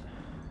that.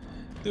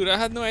 Dude, I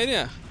had no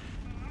idea.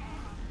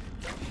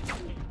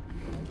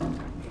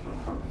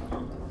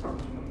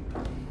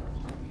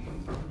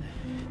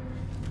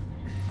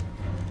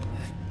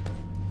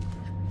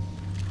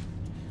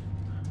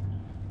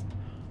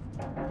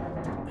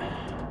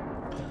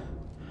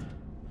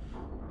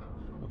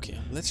 Okay,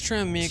 let's try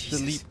and make the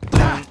leap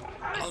down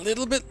a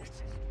little bit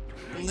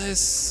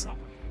less.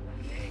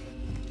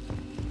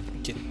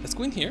 Okay, let's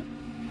go in here.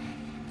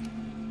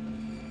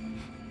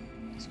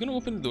 Is he gonna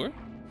open the door?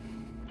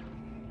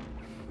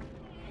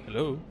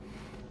 Hello?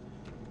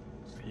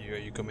 Are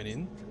you coming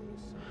in?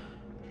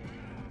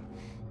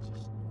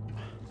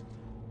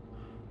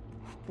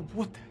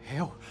 What the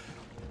hell?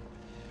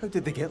 How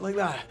did they get like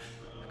that?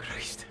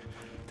 Christ,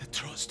 did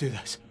Trots do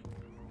this?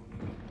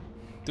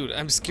 Dude,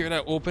 I'm scared I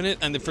open it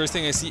and the first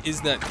thing I see is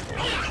that.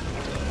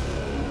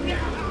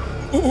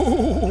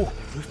 Oh!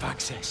 Roof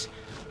access.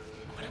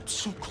 But I'm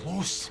so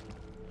close.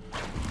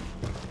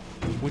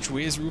 Which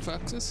way is roof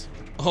access?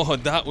 Oh,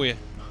 that way.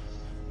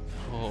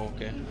 Oh,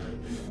 okay.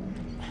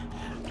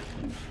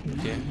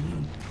 Okay.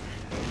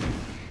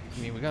 I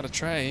mean, we gotta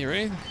try,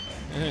 right?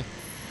 We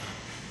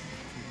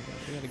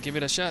gotta give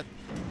it a shot.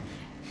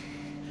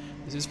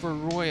 This is for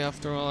Roy,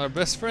 after all, our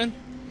best friend.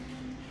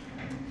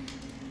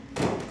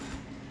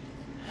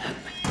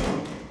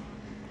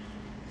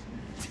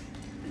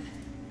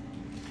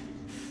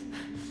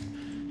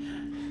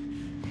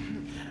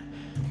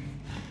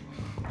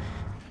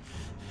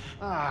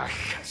 Ah,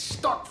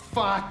 stuck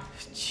fat.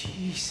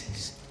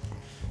 Jesus.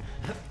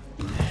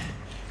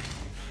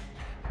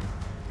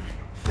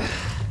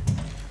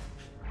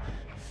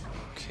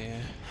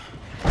 Okay.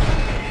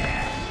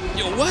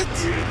 Yo, what?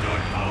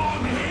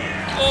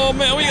 Oh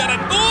man, we gotta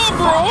go,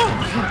 bro!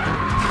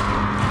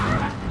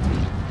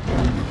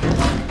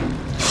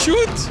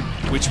 Shoot!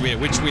 Which way?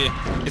 Which way?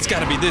 It's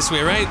gotta be this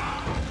way, right?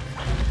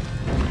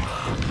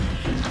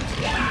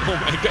 Oh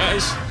my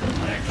gosh.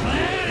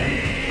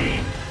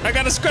 I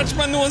gotta scratch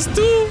my nose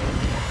too!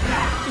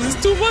 This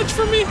is too much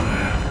for me!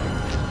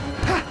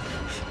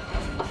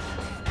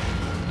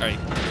 Alright,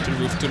 to the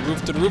roof, to the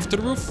roof, to the roof, to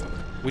the roof!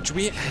 Which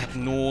way? I have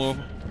no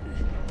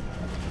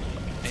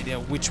idea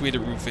which way the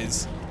roof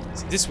is.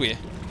 Is it this way?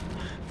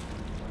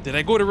 Did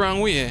I go the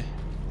wrong way?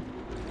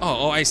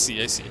 Oh, I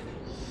see, I see.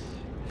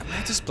 Am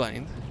I just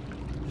blind?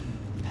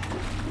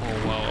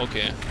 Oh wow,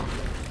 okay.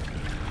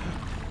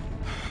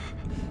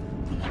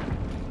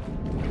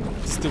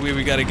 This is the way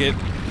we gotta get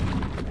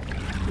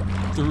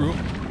through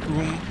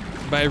room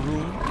by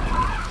room.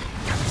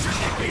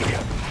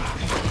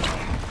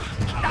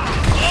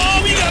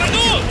 Oh, we gotta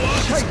go!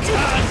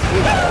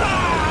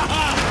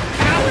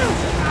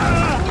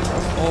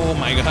 Oh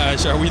my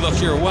gosh, are we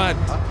lucky or what?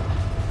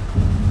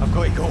 I've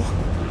got to go.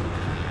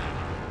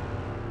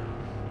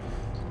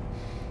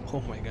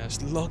 Oh my gosh,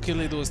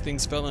 luckily those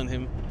things fell on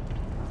him.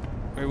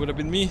 Or it would have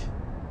been me.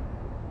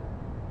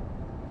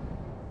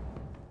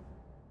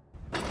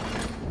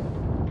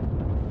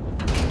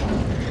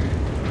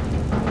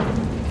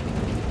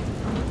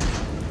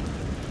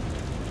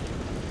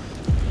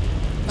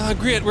 Ah,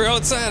 great, we're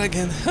outside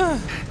again. Huh.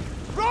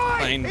 Roy!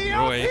 Fine, He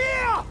Roy. up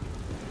here!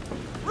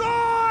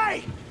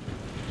 Roy!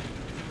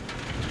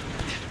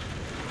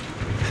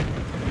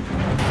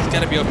 It's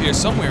gotta be up here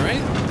somewhere,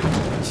 right?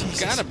 Jesus.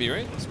 Gotta be,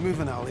 right? He's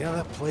moving out of the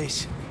other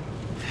place.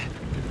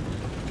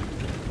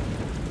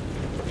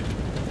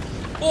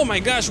 Oh my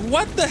gosh,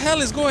 what the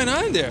hell is going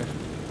on there?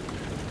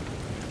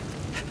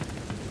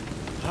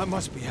 That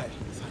must be it.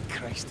 Thank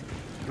Christ.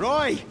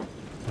 Roy!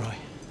 Roy.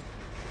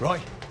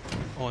 Roy.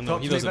 Oh no,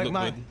 Talk he to me, doesn't big look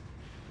man. good.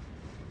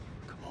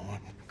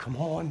 Come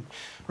on.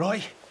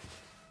 Roy.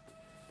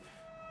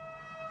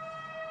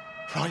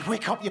 Roy,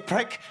 wake up, you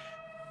prick.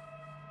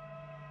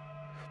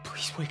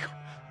 Please wake up.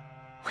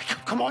 Wake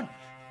up, come on.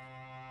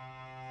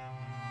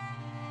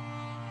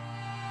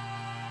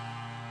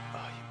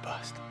 Oh, you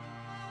bastard.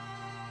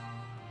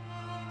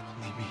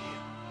 Don't leave me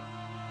here.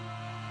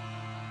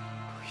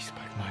 Please,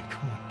 big man,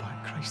 come on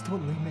back. Christ,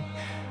 don't leave me.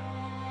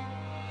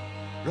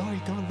 Roy,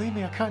 don't leave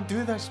me. I can't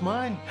do this,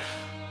 man.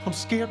 I'm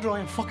scared, Roy.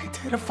 I'm fucking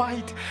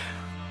terrified.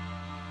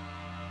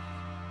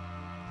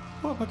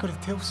 What am I going to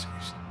tell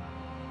Susan?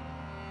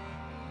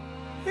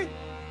 Hey.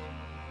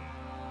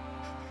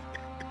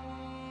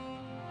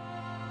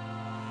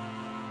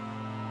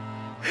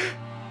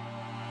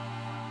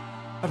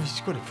 I mean,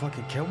 she's going to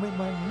fucking kill me,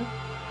 man. You know?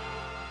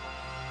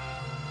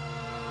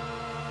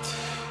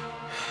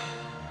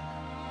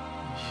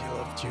 She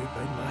loved you,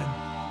 big man.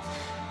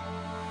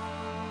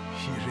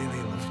 She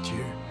really loved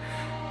you.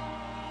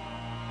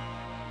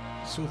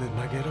 So did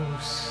my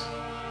girls.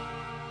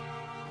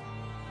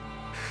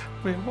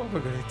 Wait, what am I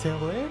going to tell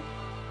them?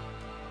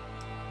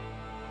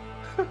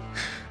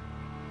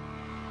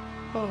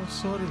 Oh,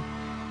 sorry.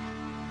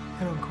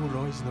 Your Uncle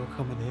Roy's not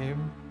coming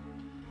home.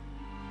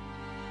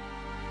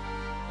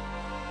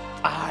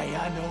 Aye,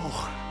 I know.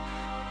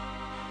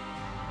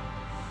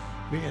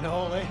 Me and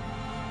Ollie.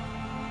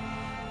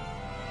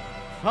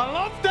 I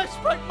love this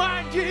big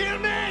man, do you hear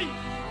me?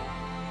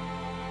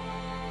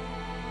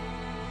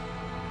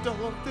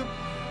 dog them.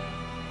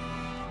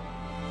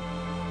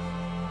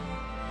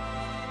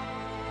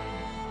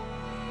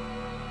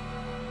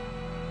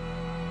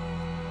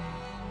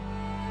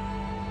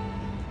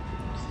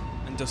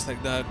 And just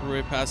like that,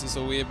 Roy passes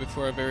away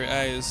before our very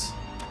eyes.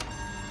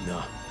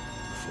 No.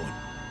 Phone.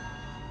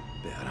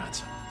 Better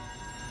answer.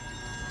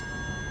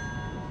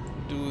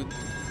 Dude,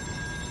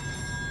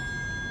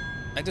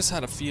 I just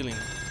had a feeling.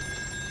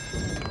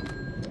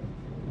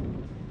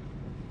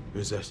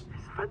 Who's this?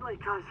 It's Finlay,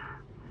 Kaz.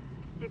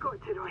 You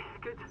got to, Roy.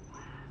 Good.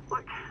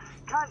 Look,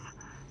 Kaz,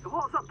 the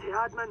water's up to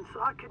admin,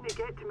 so I couldn't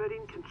get to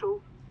Marine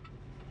Control.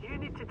 You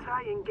need to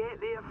try and get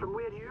there from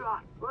where you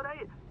are,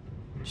 alright?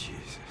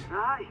 Jesus.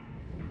 Aye.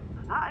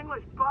 That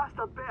English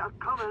bastard better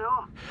come and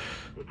all.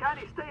 You can't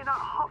stay in that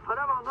hut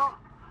forever, no.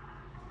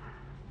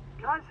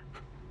 Kaz?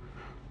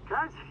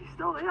 Kaz, you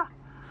still there?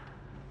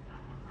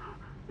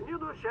 When you're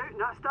not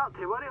shouting, I start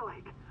to worry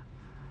like.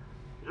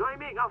 Is Roy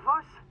making a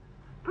fuss?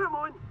 Put him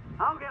on,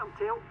 I'll get him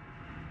tailed.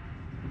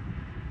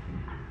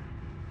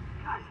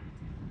 Kaz,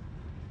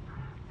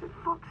 for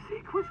fuck's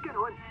sake, what's going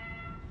on?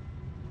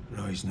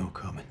 Roy's no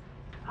coming.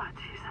 Ah,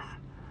 Jesus.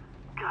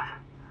 Kaz,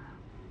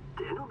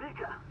 did you not make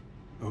it?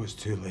 It was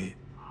too late.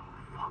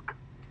 Fuck.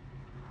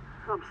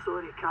 I'm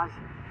sorry, Kaz.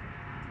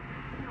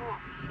 No.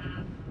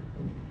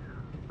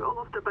 We all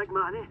love the big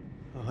man, eh?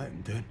 I let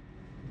him down.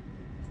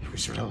 He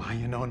was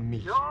relying on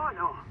me. No,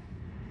 no.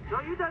 No,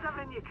 you did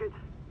everything you could.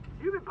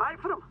 You went back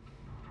for him.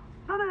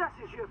 None of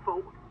this is your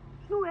fault.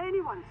 It's no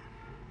anyone's.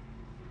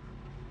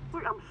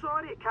 Look, I'm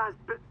sorry, Kaz,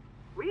 but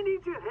we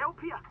need your help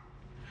here.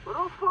 We're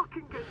all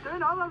fucking going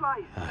down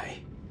otherwise.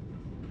 Aye.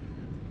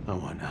 I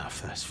want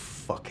half this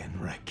fucking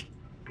rig.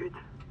 Good.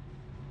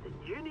 Then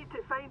you need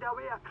to find a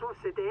way across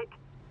the deck,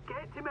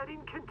 get to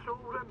Marine Control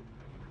Room,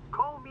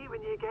 call me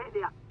when you get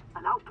there,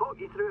 and I'll talk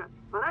you through it,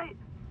 alright?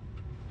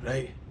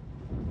 Right.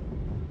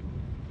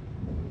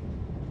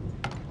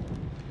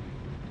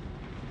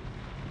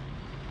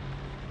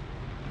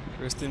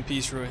 Rest in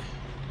peace, Roy.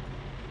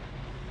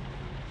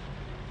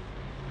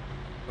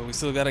 But we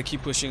still gotta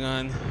keep pushing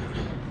on.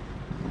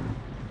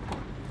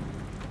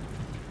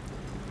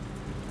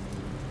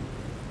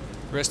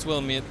 Rest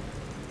well, mate.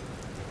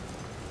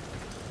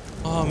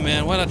 Oh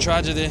man, what a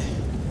tragedy.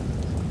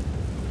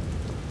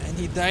 And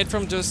he died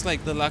from just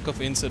like the lack of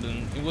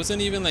incident. It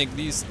wasn't even like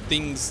these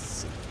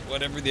things,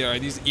 whatever they are,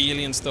 these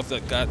alien stuff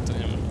that got to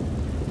him.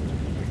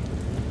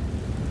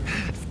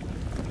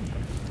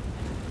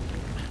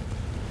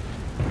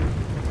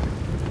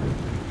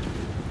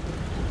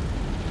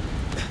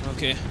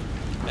 Okay.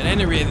 At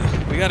any rate,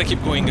 we gotta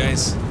keep going,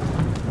 guys.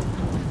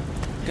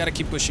 Gotta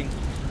keep pushing.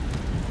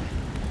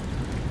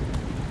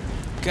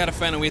 Gotta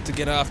find a way to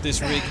get off this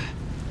rig.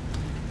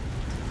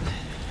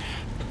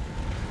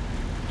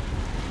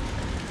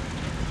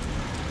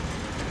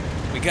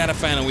 We gotta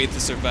find a way to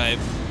survive.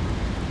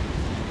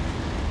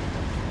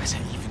 Is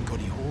it even got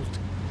to hold?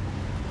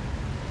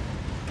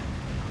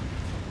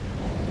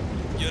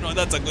 You know,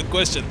 that's a good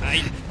question.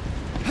 I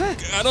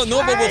don't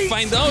know, but we'll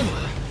find out.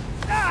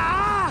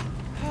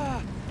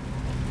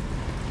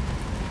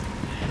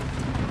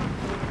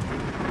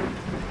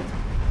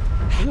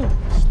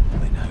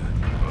 Slowly now.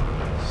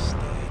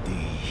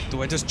 Steady.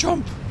 Do I just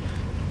jump?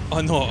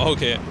 Oh no,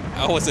 okay.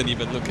 I wasn't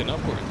even looking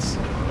upwards.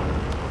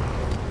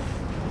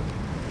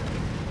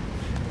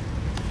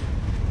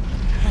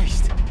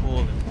 Christ.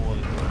 Hold it.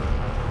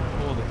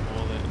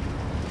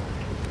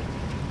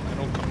 I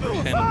don't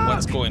comprehend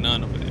what's going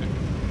on over there.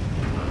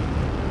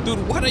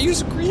 Dude, what are you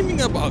screaming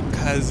about?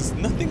 Cause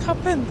nothing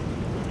happened.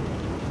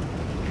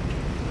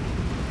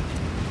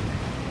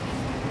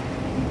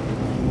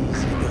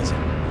 He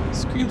doesn't.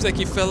 Screams like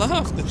he fell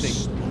off the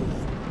thing.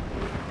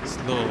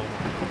 Slow.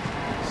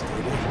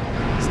 Steady.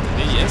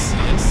 Steady, yes.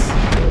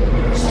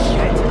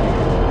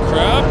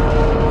 Crap.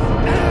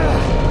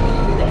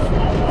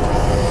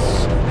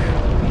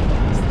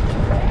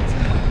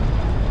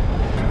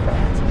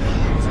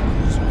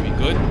 We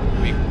good?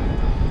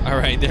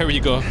 Alright, there we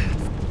go.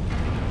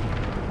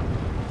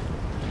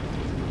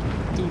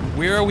 Dude,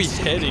 where are we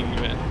heading,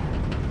 man?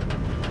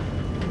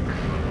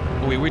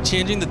 Oh wait, we're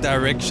changing the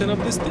direction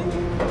of this thing?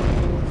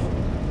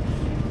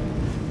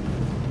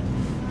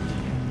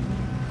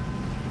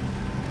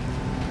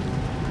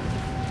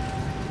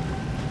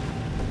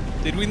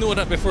 Did we know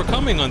that before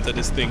coming onto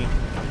this thing?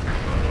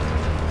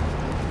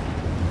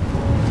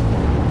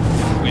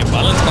 Wait,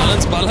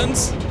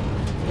 balance.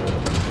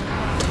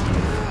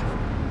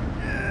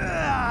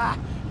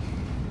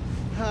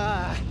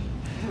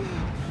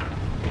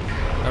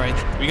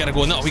 Alright, we gotta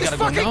go now,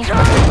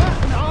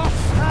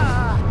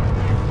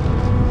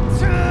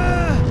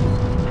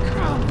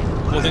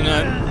 Holding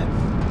on.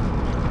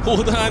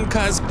 Hold on,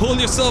 Kaz, pull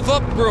yourself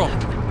up, bro.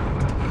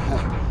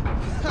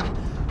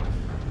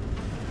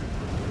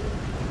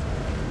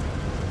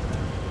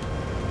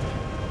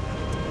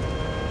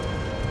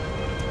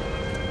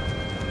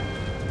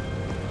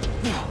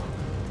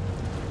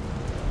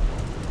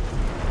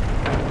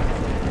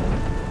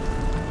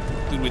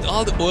 With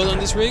all the oil on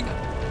this rig,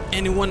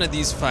 any one of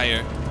these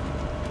fire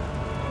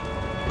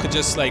could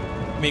just like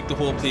make the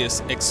whole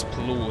place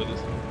explode.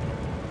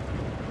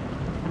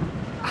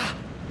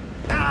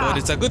 But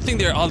it's a good thing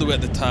they're all the way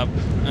at the top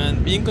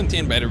and being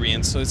contained by the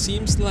rain, so it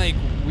seems like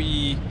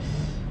we're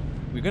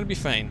gonna be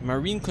fine.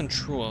 Marine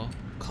control.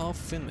 Call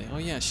Finlay. Oh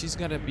yeah, she's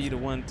gotta be the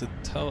one to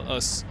tell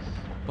us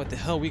what the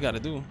hell we gotta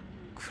do.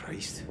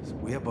 Christ, it's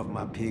way above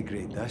my pay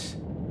grade, this.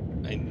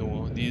 I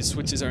know. These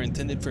switches are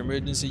intended for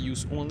emergency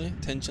use only.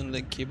 Tension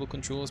leg cable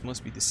controls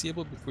must be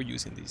disabled before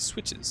using these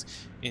switches.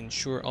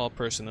 Ensure all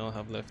personnel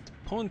have left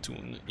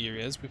pontoon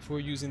areas before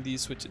using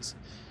these switches.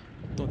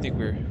 Don't think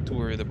we're too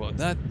worried about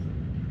that.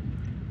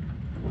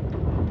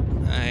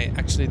 I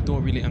actually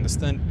don't really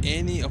understand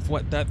any of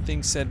what that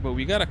thing said, but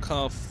we gotta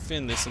call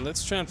Finlay, so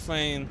let's try and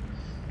find...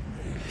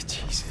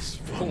 Jesus,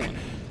 phone.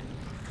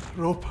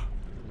 Rope.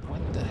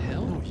 What the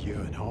hell? Oh, you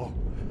and all.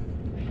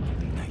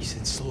 Nice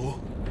and slow.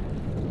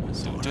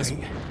 So All just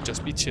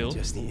right. be chill.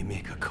 Just need to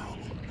make a call.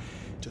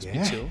 Just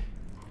Yeah. be chill.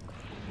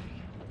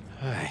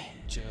 Aye.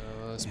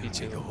 Just be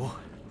There we chill. go.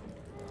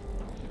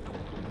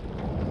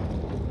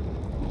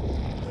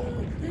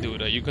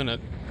 Dude, are you gonna...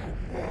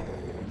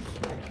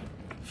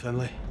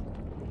 Finlay.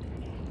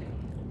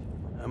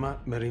 I'm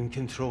at Marine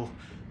Control.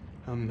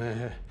 I'm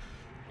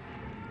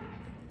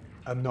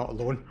not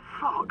alone.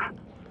 Fuck.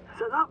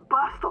 Is it that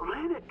bastard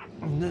Rennick?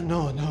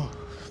 No.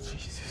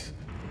 Jesus.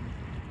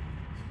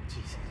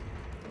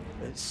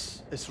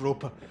 It's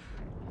Roper.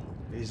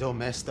 He's all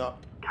messed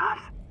up. Guys,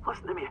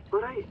 listen to me,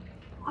 alright?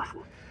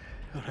 Listen,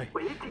 All right.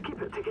 we need to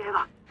keep it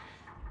together.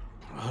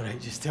 All right,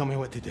 just tell me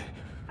what to do.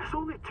 There's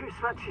only 2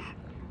 switches.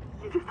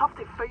 You just have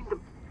to find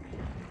them.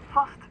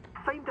 First,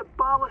 find the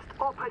ballast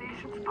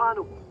operations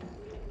panel.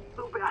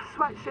 There'll be a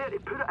switch there to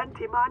put it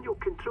into manual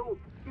control.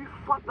 You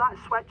flip that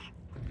switch.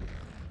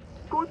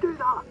 Go do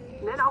that,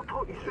 and then I'll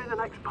talk you through the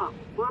next part,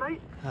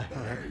 alright? Aye,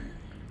 all right.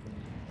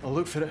 I'll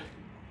look for it.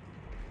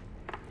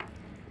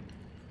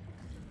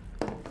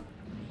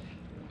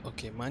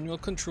 Okay, manual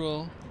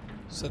control.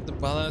 Set the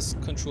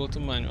ballast control to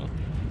manual.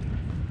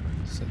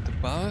 Set the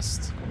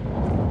ballast.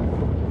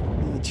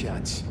 Any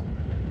chance?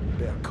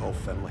 Better call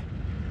Finlay.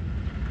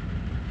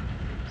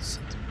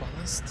 Set the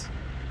ballast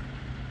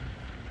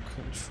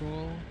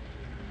control.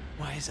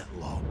 Why is it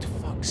locked?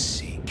 Fuck's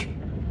sake.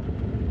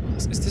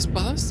 Is this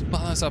ballast?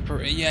 Ballast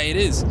operate? Yeah, it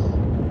is.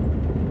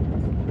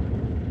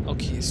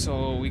 Okay,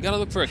 so we gotta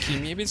look for a key.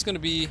 Maybe it's gonna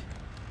be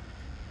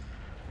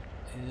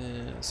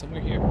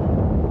somewhere here.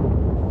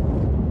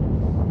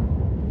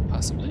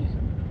 Possibly.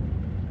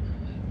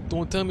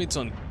 Don't tell me it's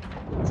on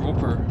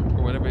Groper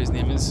or whatever his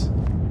name is.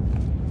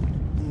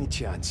 Any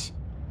chance?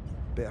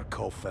 Better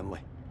call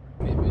Finlay.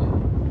 Maybe.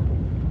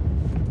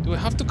 Do I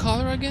have to call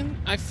her again?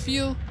 I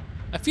feel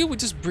we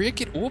just break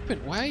it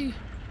open. Why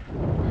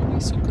are we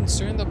so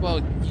concerned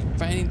about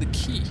finding the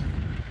key?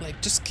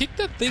 Like, just kick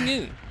that thing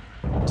in.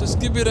 Just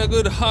give it a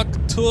good hack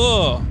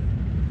tour.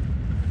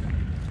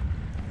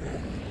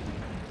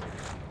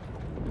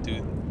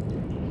 Dude.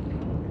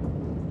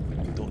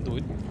 Don't do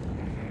it.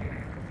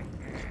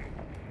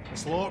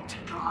 It's locked.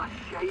 Oh,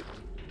 shite.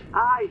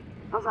 Aye,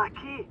 there's a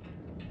key.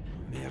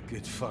 Mere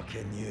good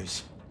fucking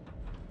news.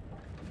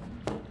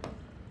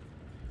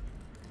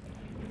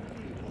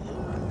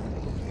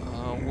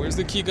 Where's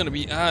the key gonna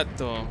be at,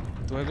 though?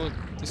 Do I go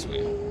this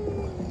way?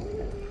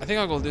 I think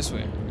I'll go this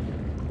way.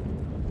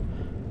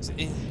 Is it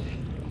in?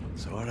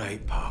 It's all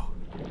right, pal.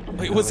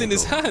 Wait, what's in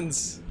his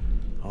hands?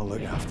 I'll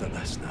look after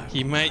this now.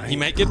 He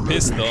might get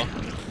pissed though.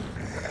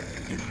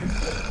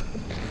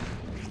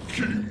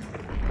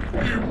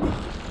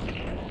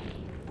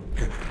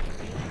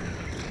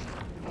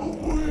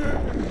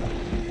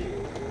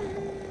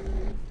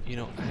 You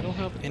know, I don't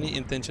have any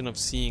intention of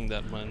seeing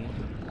that man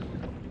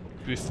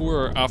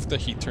before or after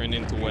he turned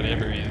into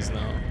whatever he is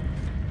now.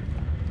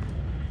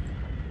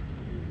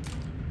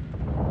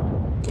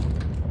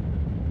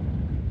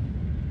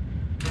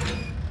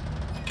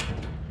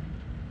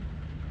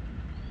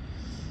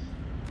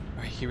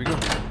 Alright, here we go.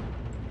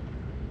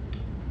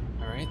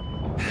 Alright,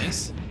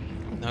 nice.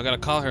 Now I gotta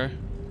call her.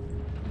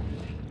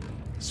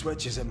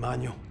 Switch is at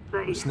manual.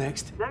 Right. What's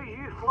next? Now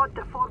you flood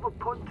the forward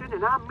pontoon,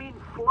 and I mean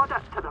flood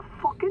it to the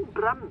fucking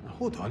brim.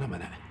 Hold on a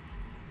minute.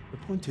 The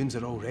pontoons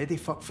are already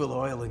fuck full of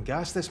oil and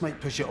gas. This might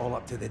push it all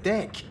up to the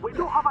deck. We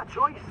don't have a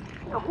choice.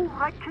 The whole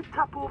rig could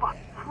tip over.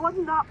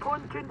 Flooding that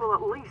pontoon will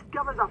at least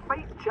give us a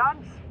fighting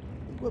chance.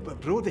 What about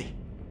Brody?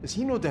 Is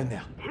he no down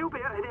there? He'll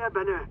be out of there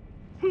by now.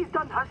 He's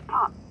done his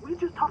part. We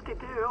just have to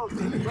do ours,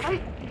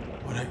 right?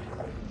 All right.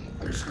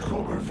 It's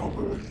coming from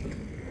it.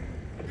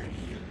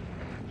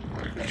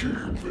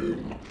 Keep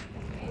him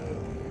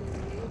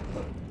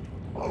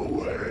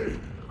away.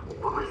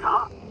 What was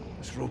that?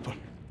 It's Roper.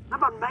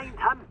 Never mind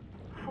him.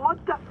 Flood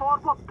the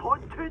forward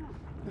pontoon.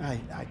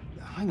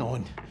 Hang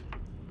on.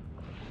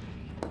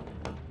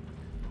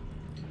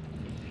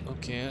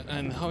 Okay,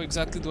 and how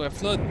exactly do I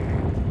flood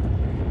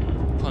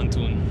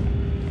pontoon?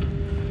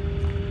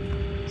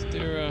 Is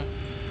there a...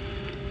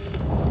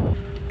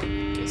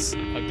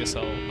 I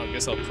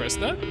guess I'll press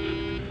that.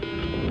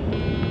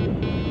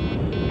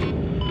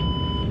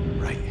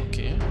 Right.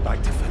 Okay.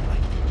 Back to Finlay.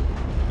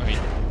 Alright,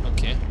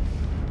 okay.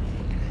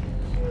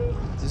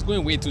 This is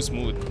going way too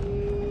smooth.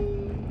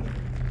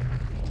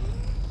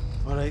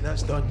 All right,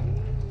 that's done.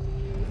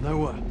 Now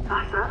what?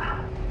 That's it.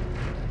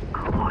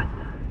 Come on.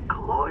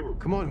 Come on.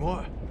 Come on,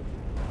 what?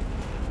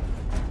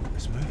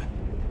 It's moving.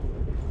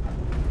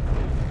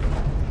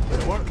 Did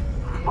it work?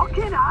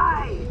 Fucking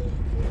aye.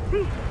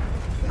 See?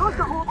 Not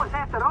so hopeless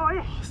after all,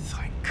 eh? Oh,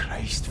 thank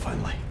Christ,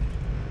 Finlay.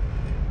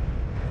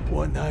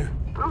 What now?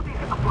 Brody's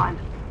got a plan.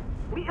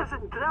 Meet us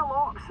in drill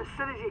ops as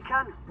soon as you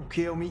can.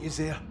 Okay, I'll meet you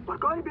there. We're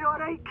going to be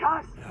alright,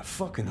 Kaz. I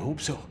fucking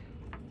hope so.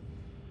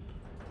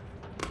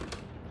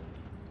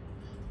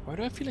 Why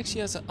do I feel like she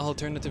has an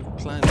alternative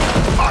plan?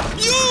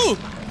 You!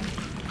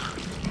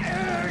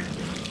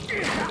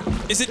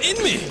 Is it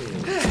in me?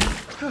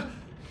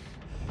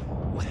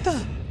 What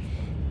the?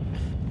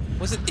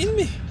 Was it in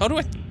me? How do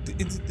I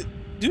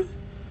do?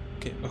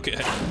 Okay, okay.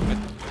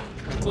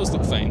 My clothes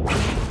look fine.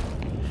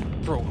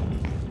 Bro.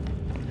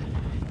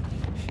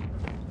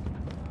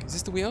 Is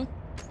this the way out?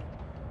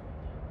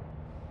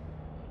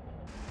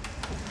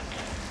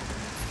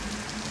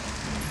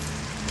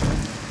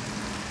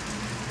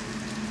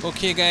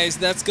 Okay guys,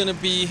 that's gonna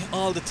be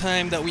all the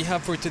time that we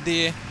have for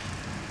today.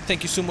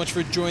 Thank you so much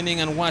for joining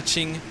and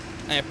watching.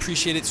 I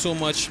appreciate it so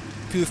much.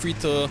 Feel free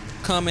to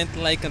comment,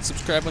 like, and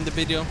subscribe on the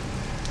video.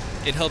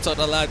 It helps out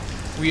a lot.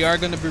 We are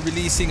gonna be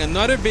releasing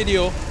another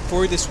video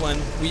for this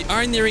one. We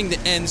are nearing the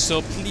end,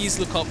 so please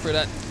look out for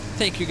that.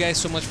 Thank you guys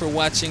so much for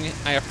watching.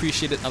 I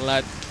appreciate it a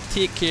lot.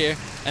 Take care,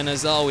 and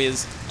as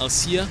always, I'll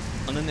see you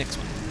on the next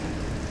one.